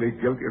legally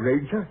guilty,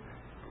 Ranger,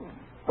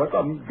 but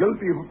I'm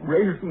guilty of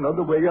raising her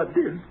the way I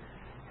did.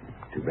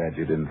 Too bad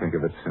you didn't think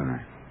of it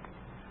sooner.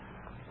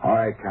 All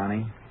right,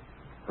 Connie.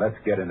 Let's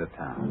get into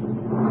town.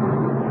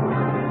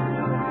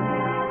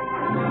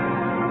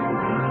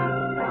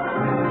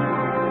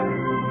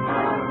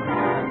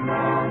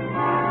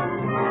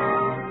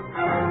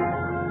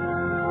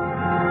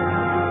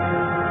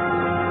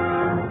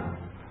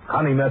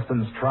 Connie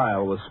Meston's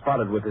trial was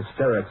spotted with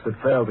hysterics that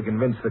failed to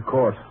convince the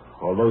court,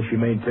 although she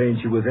maintained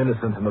she was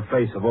innocent in the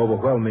face of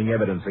overwhelming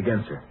evidence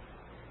against her.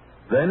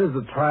 Then, as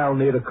the trial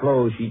neared a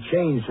close, she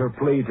changed her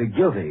plea to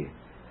guilty,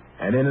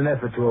 and in an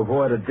effort to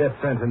avoid a death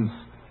sentence,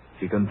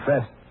 she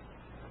confessed.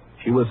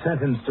 She was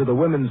sentenced to the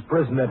women's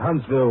prison at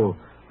Huntsville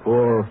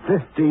for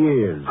 50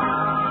 years.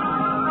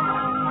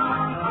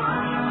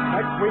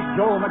 Next week,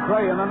 Joel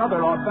McCrea in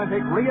another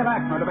authentic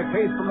reenactment of a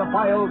case from the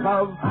files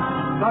of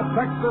the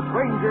Texas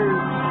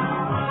Rangers.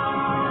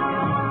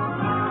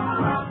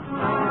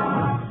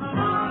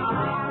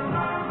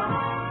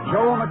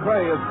 Joel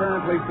McCrea is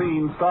currently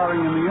seen starring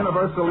in the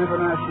Universal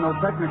International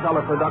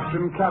Technicolor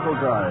production Cattle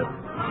Drive.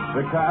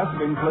 The cast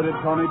included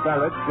Tony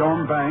Barrett,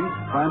 Joan Banks,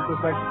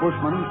 Francis X.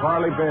 Bushman,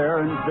 Parley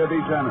Bear, and Vivi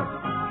Janis.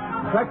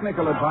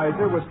 Technical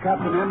advisor was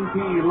Captain M.P.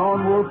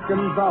 Lone Wolf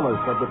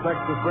Gonzalez of the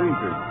Texas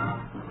Rangers.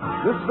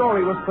 This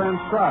story was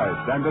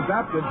transcribed and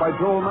adapted by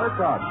Joel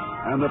Murcott,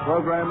 and the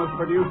program was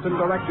produced and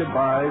directed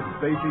by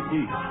Stacy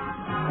Keach.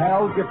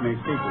 Hal Gibney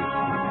speaking.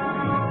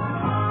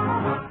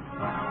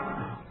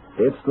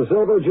 It's the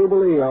Silver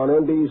Jubilee on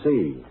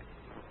NBC.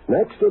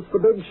 Next, it's The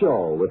Big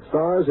Show, with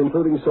stars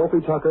including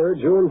Sophie Tucker,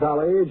 June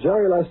Valley,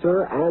 Jerry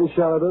Lester, Ann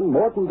Sheridan,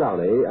 Morton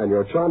Downey, and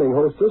your charming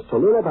hostess,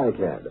 Tallulah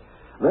Bankhead.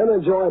 Then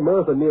enjoy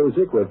mirth and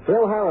music with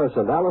Phil Harris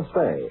and Alice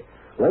Faye.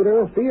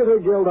 Later, Theater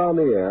Guild on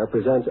the Air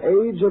presents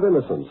Age of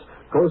Innocence,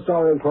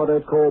 co-starring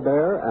Claudette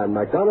Colbert and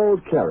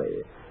MacDonald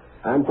Carey.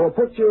 And for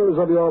pictures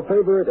of your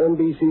favorite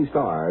NBC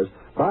stars,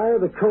 buy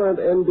the current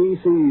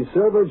NBC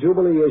Silver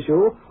Jubilee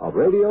issue of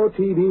Radio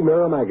TV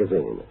Mirror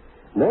magazine.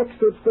 Next,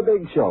 it's The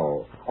Big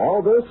Show.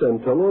 All this and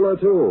Tallulah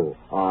 2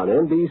 on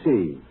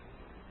NBC.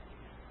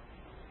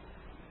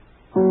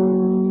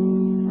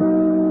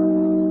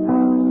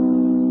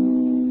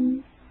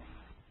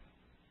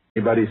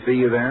 Anybody see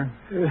you there?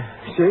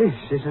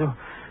 Cicero.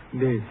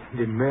 The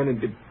man at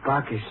the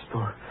package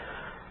store.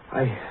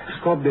 I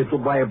stopped there to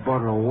buy a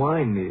bottle of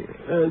wine.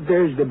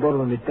 There's the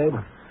bottle on the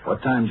table.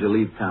 What time did you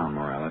leave town,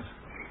 Morales?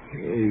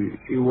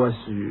 It was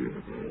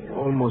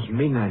almost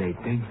midnight, I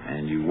think.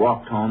 And you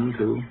walked home,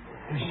 too?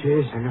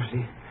 Yes, Senor,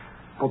 see.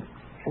 But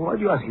why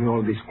do you ask me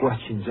all these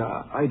questions?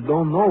 I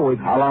don't know.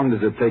 How long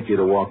does it take you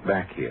to walk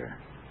back here?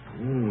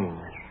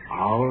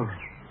 Hour,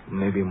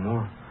 maybe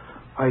more.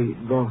 I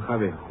don't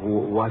have a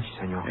watch,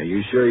 Senor. Are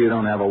you sure you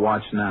don't have a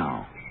watch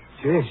now?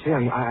 Yes,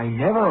 I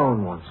never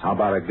owned one. How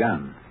about a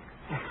gun?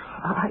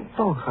 I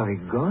don't have a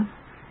gun.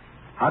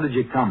 How did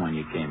you come when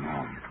you came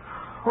home?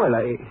 Well,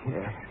 I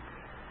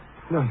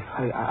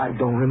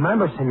don't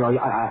remember, Senor.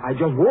 I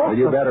just walked. Well,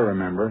 you better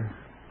remember.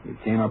 You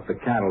came up the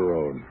cattle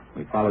road.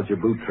 We followed your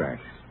boot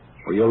tracks.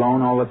 Were you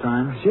alone all the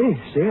time? Si,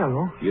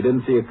 alone. You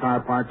didn't see a car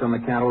parked on the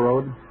cattle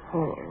road?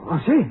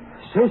 Si,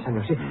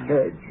 Senor, si.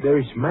 There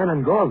is man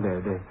and girl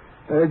there.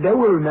 They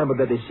will remember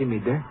that they see me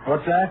there.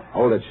 What's that?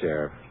 Hold it,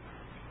 Sheriff.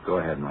 Go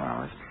ahead,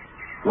 Morales.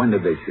 When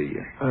did they see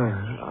you?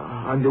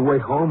 On the way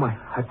home, I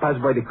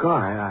passed by the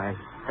car.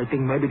 I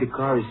think maybe the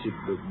car is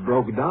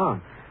broke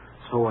down.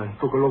 So I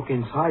took a look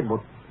inside,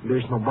 but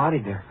there's nobody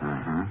there.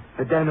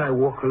 And then I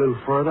walk a little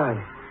further.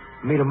 I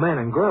meet a man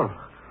and girl.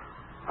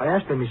 I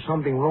asked them, is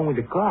something wrong with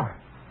the car?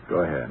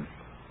 Go ahead.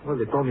 Well,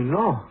 they told me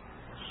no.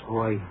 So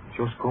I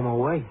just come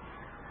away.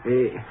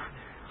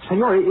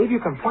 Senor, if you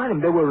can find them,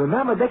 they will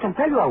remember. They can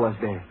tell you I was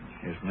there.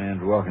 This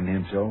man's walking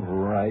himself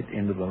right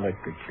into the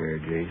electric chair,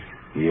 Jace.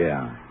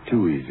 Yeah,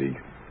 too easy.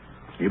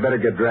 You better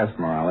get dressed,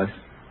 Morales.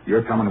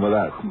 You're coming with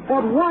us.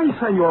 But why,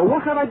 Senor?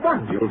 What have I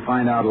done? You'll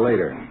find out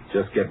later.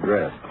 Just get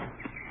dressed.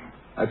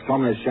 Let's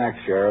come to the shack,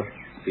 Sheriff.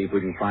 See if we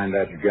can find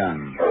that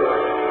gun.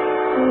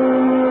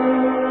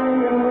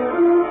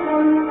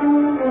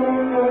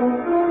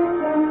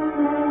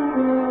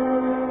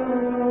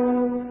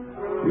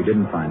 We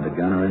didn't find the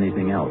gun or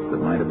anything else that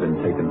might have been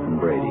taken from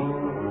Brady.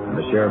 And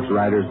the sheriff's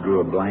riders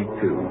drew a blank,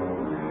 too.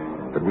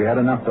 But we had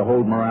enough to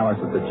hold Morales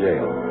at the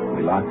jail.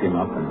 We locked him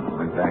up and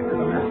went back to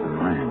the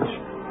Meston Ranch.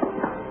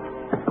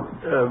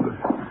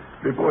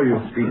 Before you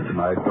speak to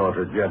my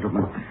daughter,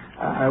 gentlemen,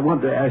 I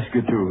want to ask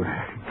you to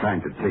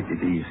kind of take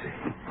it easy.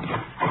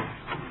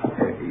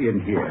 In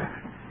here.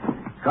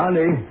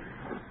 Connie,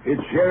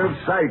 it's Sheriff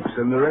Sykes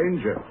and the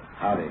Ranger.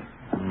 Howdy.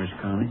 Miss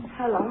Connie?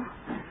 Hello.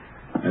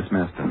 Miss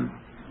Meston,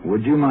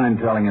 would you mind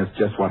telling us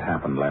just what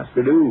happened last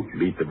night?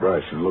 Beat the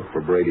brush and look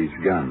for Brady's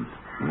gun.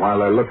 And while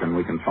they're looking,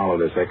 we can follow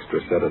this extra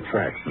set of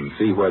tracks and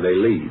see where they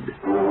lead.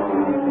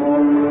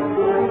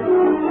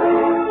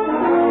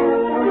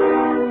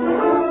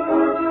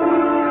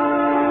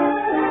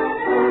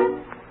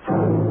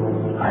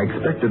 I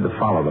expected to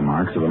follow the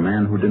marks of a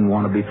man who didn't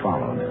want to be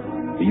followed.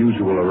 The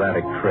usual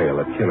erratic trail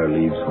a killer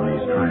leaves when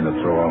he's trying to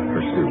throw off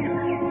pursuit.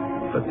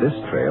 But this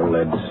trail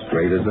led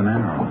straight as an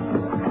arrow.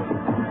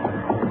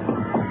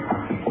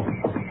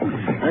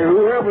 Hey,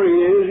 whoever he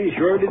is, he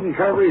sure didn't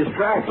cover his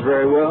tracks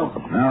very well.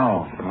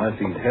 No, unless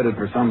he's headed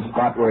for some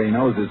spot where he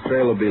knows his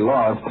trail will be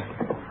lost.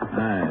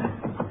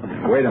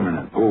 Wait a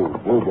minute. Whoa,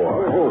 boy.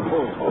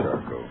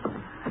 Charco.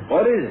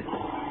 What is it?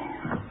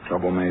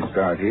 Trouble may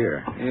start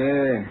here.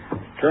 Yeah,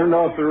 turned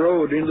off the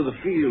road into the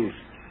fields.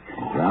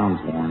 The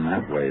ground's worn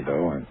that way,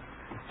 though.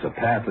 It's a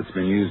path that's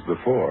been used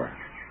before.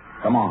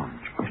 Come on.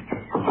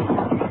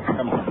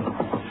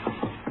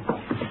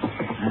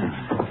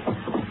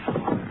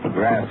 The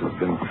grass has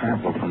been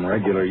trampled from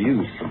regular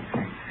use.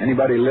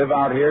 Anybody live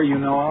out here you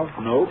know of?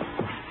 Nope.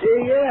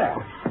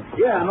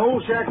 Yeah, an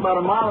old shack about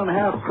a mile and a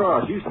half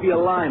across. Used to be a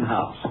lime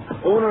house.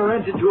 Owner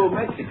rented to a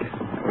Mexican.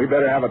 We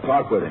better have a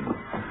talk with him.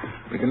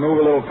 We can move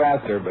a little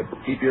faster, but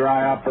keep your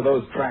eye out for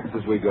those tracks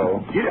as we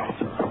go. Yeah.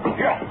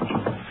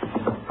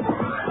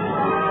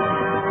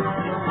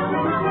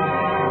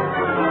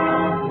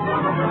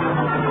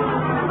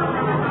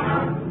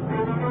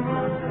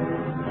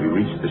 We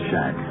reached the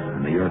shack,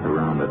 and the earth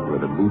around it were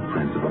the boot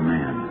prints of a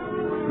man.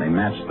 They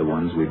matched the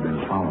ones we'd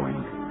been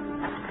following.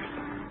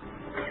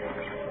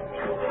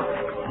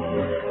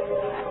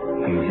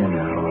 He's in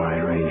there, all right,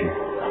 Ranger.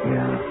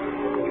 Yeah.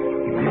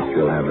 He may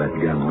still have that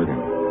gun with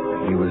him.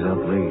 He was up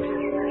late.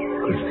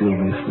 Could still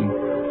be asleep.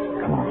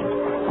 Come on.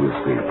 We'll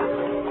sleep.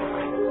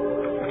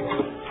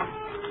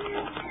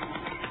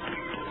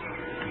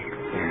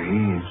 There he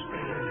is.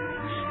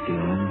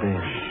 Still in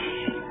bed.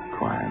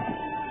 Quiet.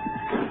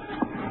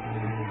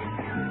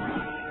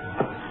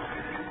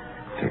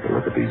 Take a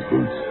look at these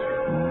boots.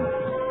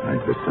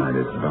 Right beside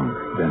his bunk.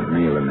 Bent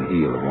nail in the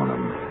heel of one of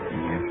them.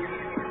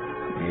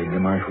 Yeah, the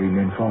mark we've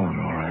been following,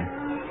 all right.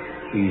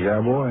 He's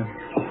our boy.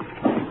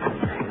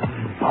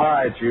 All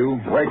right, you.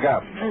 Wake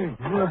up.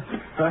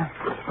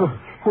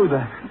 Who's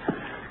that?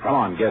 Come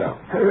on, get up.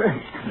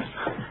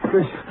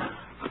 Chris,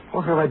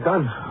 what have I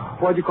done?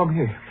 Why'd you come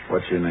here?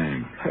 What's your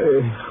name?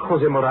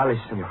 Jose Morales,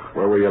 senor.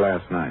 Where were you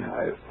last night?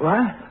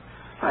 What?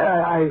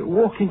 I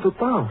walked into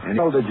town. And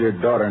how did your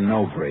daughter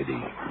know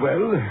Brady?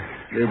 Well,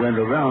 they went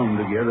around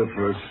together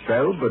for a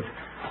spell, but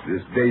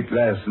this date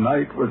last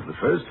night was the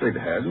first they'd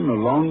had in a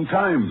long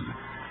time.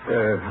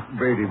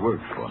 Brady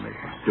worked for me.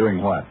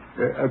 Doing what?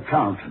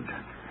 Accountant.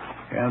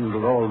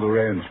 Handled all the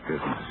ranch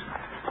business.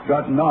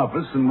 Got an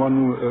office in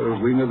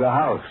one wing of the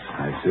house.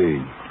 I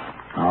see.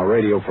 I'll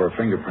radio for a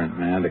fingerprint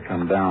man to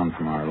come down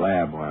from our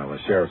lab while the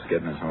sheriff's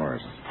getting his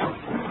horse.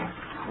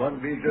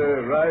 Want me to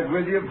ride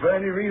with you for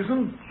any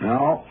reason?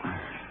 No.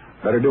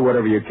 Better do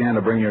whatever you can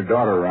to bring your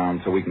daughter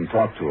around so we can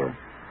talk to her.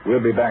 We'll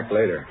be back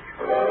later.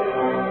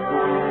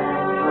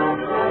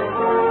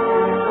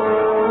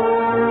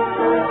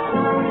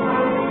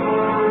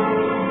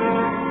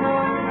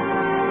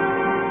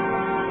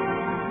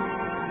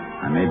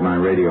 I made my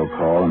radio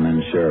call, and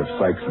then Sheriff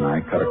Sykes and I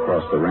cut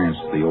across the ranch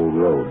to the old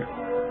road.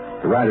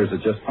 The riders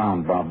had just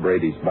found Bob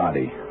Brady's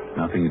body.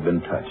 Nothing had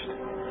been touched.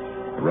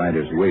 The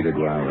riders waited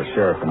while the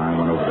sheriff and I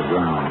went over the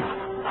ground.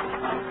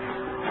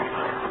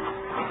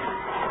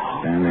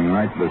 Standing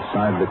right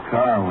beside the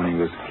car when he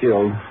was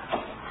killed.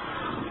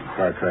 The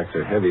car tracks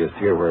are heaviest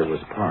here where it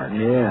was parked.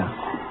 Yeah.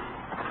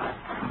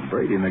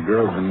 Brady and the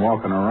girl have been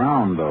walking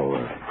around,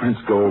 though. Prints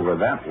go over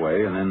that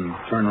way and then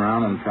turn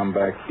around and come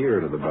back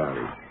here to the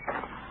body.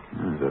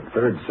 There's a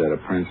third set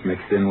of prints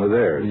mixed in with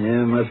theirs.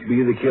 Yeah, must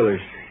be the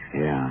killers.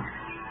 Yeah.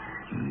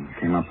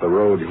 Came up the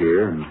road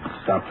here and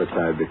stopped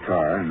beside the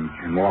car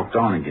and walked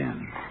on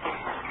again.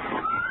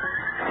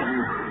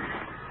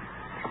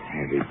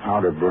 Heavy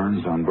powder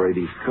burns on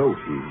Brady's coat.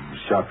 He was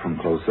shot from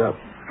close up.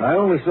 I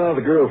only saw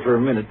the girl for a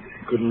minute.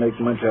 Couldn't make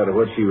much out of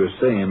what she was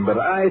saying, but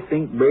I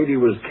think Brady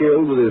was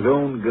killed with his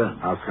own gun.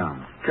 How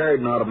come?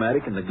 Carried an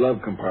automatic in the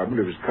glove compartment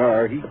of his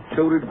car. He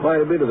toted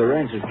quite a bit of the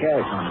ranch's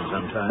cash on him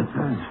sometimes.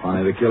 It's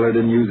funny the killer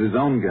didn't use his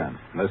own gun,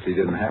 unless he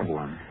didn't have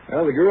one.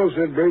 Well, the girl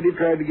said Brady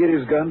tried to get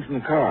his gun from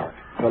the car.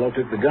 The fellow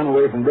took the gun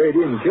away from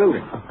Brady and killed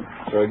him.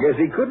 So I guess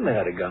he couldn't have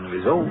had a gun of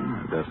his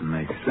own. It doesn't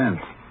make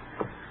sense.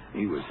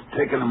 He was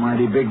taking a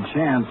mighty big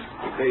chance,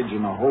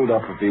 staging a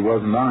holdup if he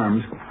wasn't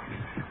armed.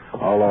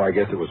 Although I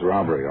guess it was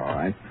robbery, all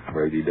right.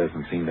 Brady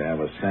doesn't seem to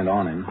have a cent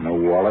on him. No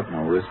wallet,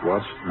 no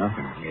wristwatch,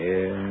 nothing.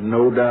 Yeah,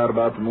 no doubt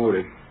about the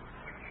motive.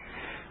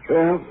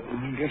 Well,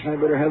 I guess I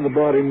better have the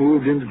body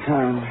moved into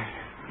town.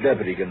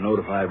 Deputy can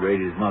notify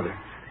Brady's mother.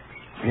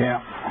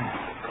 Yeah.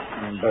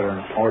 And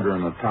better order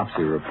an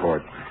autopsy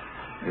report.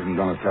 Isn't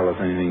going to tell us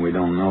anything we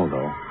don't know,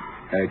 though.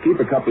 Keep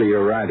a couple of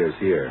your riders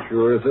here.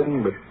 Sure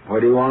thing, but what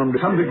do you want them to...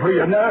 Something for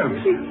your nerves.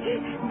 He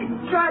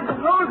tried to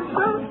load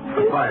himself.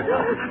 Quiet.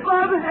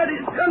 Father had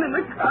his gun in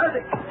the car.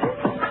 They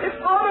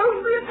fought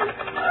over it.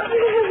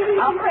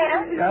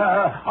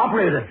 Operator?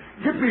 Operator,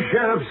 get me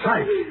Sheriff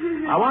Sykes.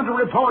 I want to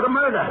report a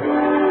murder.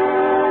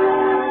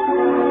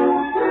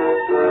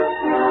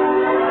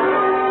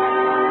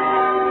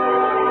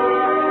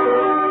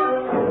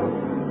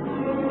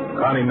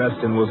 Connie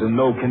Meston was in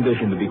no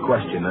condition to be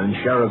questioned, and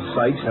Sheriff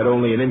Sykes had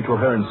only an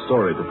incoherent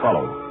story to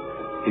follow.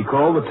 He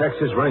called the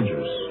Texas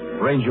Rangers.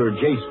 Ranger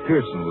Jace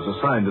Pearson was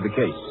assigned to the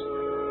case.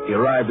 He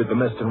arrived at the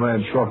Meston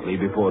Ranch shortly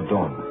before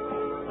dawn.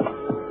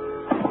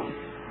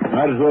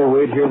 Might as well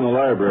wait here in the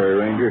library,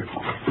 Ranger.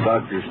 The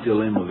doctor's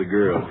still in with the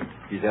girl.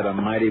 She's had a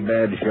mighty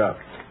bad shock.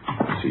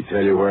 Did she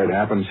tell you where it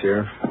happened,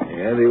 Sheriff?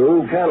 Yeah, the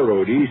old cattle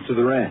road east of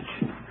the ranch.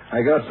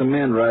 I got some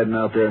men riding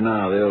out there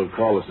now. They'll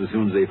call us as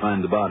soon as they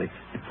find the body.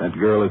 That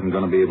girl isn't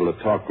going to be able to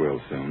talk real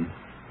soon.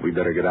 We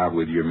better get out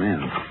with your men.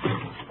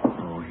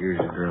 Oh, here's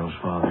the girl's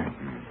father.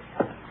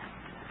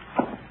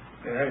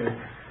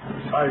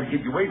 Sorry to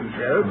keep you waiting,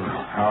 Sheriff.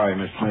 How are you,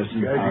 Mr.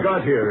 Meston? As you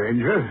got here,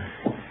 Ranger.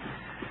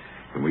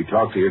 Can we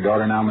talk to your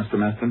daughter now, Mr.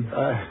 Meston?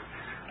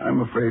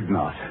 I'm afraid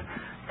not.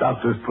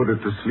 Doctors put her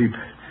to sleep.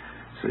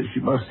 Says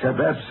she must have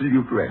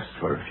absolute rest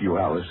for a few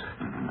hours.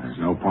 There's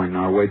no point in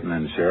our waiting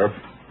then, Sheriff.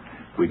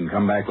 We can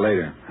come back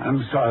later.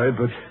 I'm sorry,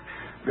 but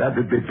that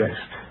would be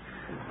best.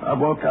 I'll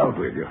walk out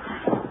with you.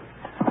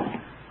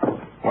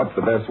 What's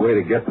the best way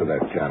to get to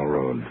that cattle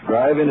road?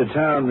 Drive into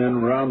town, then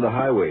around the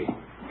highway.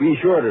 Be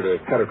shorter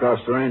to cut across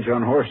the ranch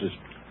on horses.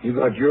 You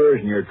got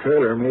yours in your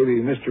trailer. Maybe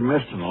Mr.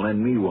 Meston will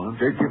lend me one.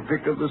 Take your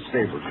pick of the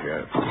stable,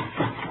 Sheriff.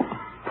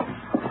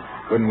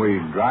 Couldn't we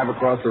drive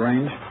across the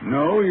range?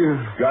 No,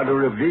 you've got a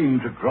ravine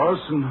to cross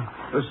and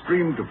a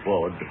stream to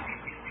ford.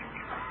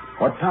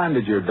 What time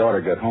did your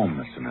daughter get home,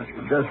 Mr.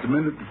 Meston? Just a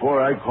minute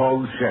before I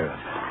called the sheriff.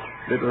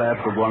 Little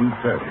after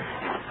 1:30.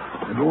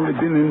 I'd only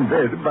been in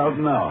bed about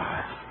an hour.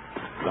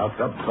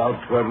 Locked up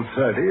about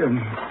 12:30 and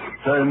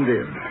turned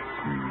in.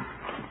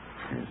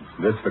 Is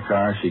this the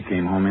car she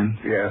came home in?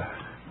 Yeah,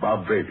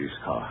 Bob Brady's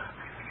car.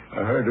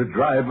 I heard her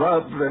drive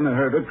up, then I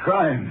heard her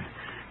crying.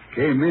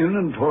 Came in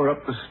and tore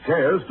up the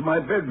stairs to my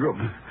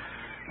bedroom.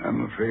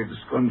 I'm afraid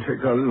it's going to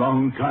take a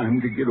long time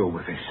to get over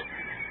this.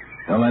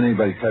 Don't let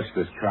anybody touch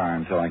this car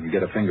until I can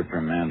get a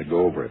fingerprint man to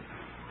go over it.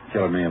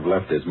 Killer may have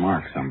left his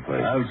mark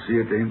someplace. I'll see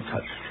it ain't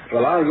touched.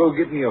 Well, I'll go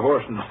get me a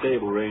horse in the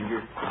stable,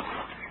 Ranger.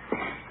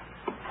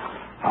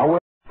 How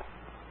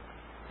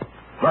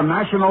The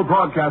National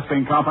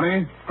Broadcasting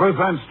Company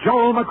presents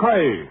Joel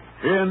McCrea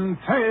in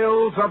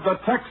Tales of the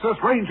Texas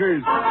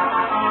Rangers.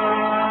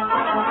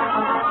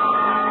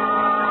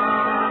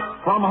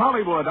 From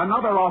Hollywood,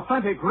 another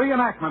authentic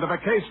reenactment of a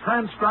case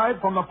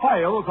transcribed from the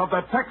files of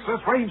the Texas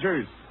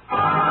Rangers.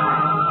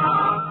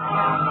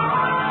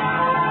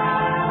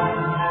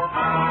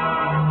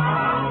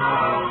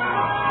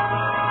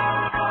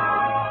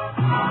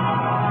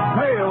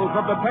 Tales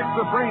of the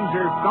Texas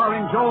Rangers,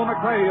 starring Joel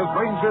McCrea as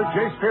Ranger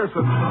Jace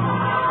Pearson.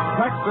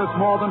 Texas,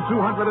 more than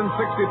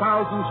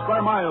 260,000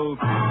 square miles,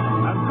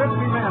 and 50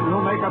 men who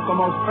make up the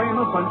most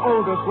famous and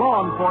oldest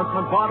law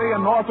enforcement body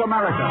in North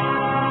America.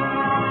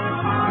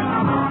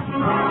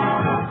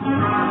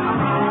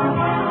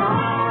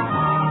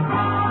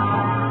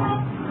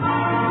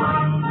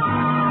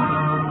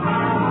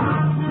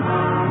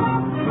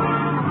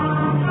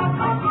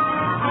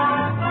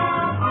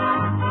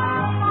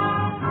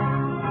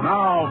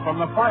 Now, from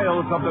the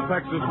files of the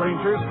Texas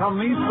Rangers come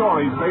these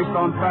stories based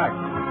on fact.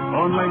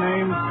 Only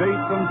names,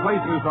 dates, and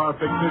places are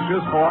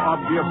fictitious for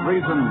obvious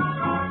reasons.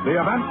 The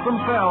events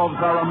themselves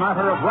are a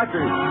matter of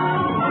record.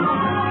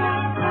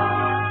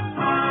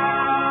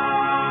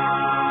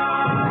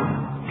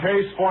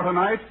 Case for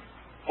tonight,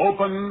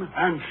 open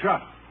and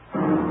shut.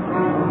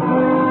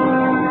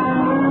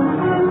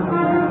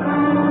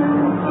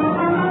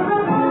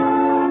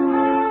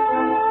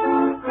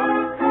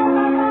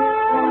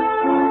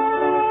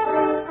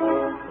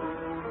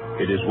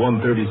 It is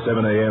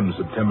 1:37 a.m.,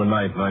 September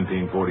 9th,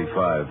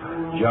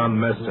 1945. John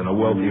Meston, a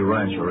wealthy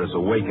rancher, is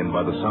awakened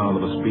by the sound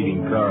of a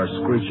speeding car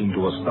screeching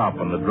to a stop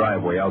on the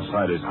driveway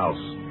outside his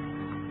house.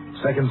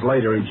 Seconds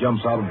later, he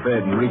jumps out of bed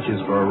and reaches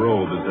for a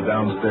robe as the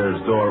downstairs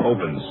door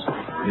opens.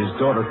 His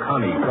daughter,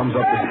 Connie, comes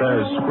up the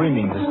stairs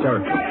screaming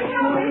hysterically.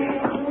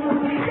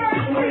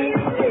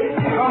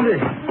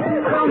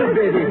 Connie,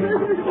 baby.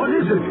 What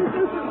is it?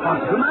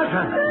 What's the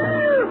matter?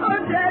 Oh,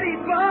 Daddy,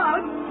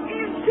 Bob.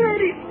 He's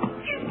dead.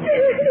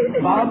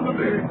 Bob,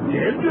 dead?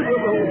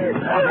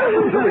 What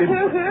happened to him?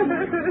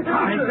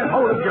 Connie, get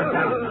hold of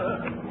yourself.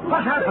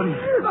 What happened?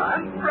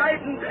 I'm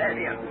frightened,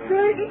 Daddy. I'm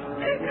frightened.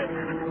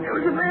 There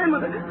was a man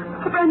with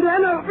a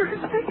bandana over his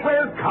face.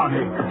 Where,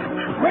 Connie?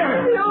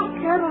 Where? The old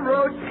cattle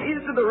road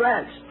leads to the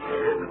ranch.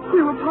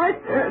 We were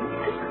parked there.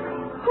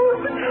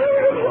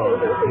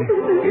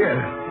 Here,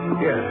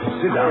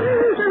 sit down.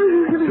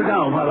 Sit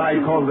down while I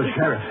call the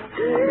sheriff.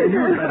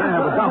 You better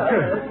have a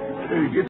doctor. Get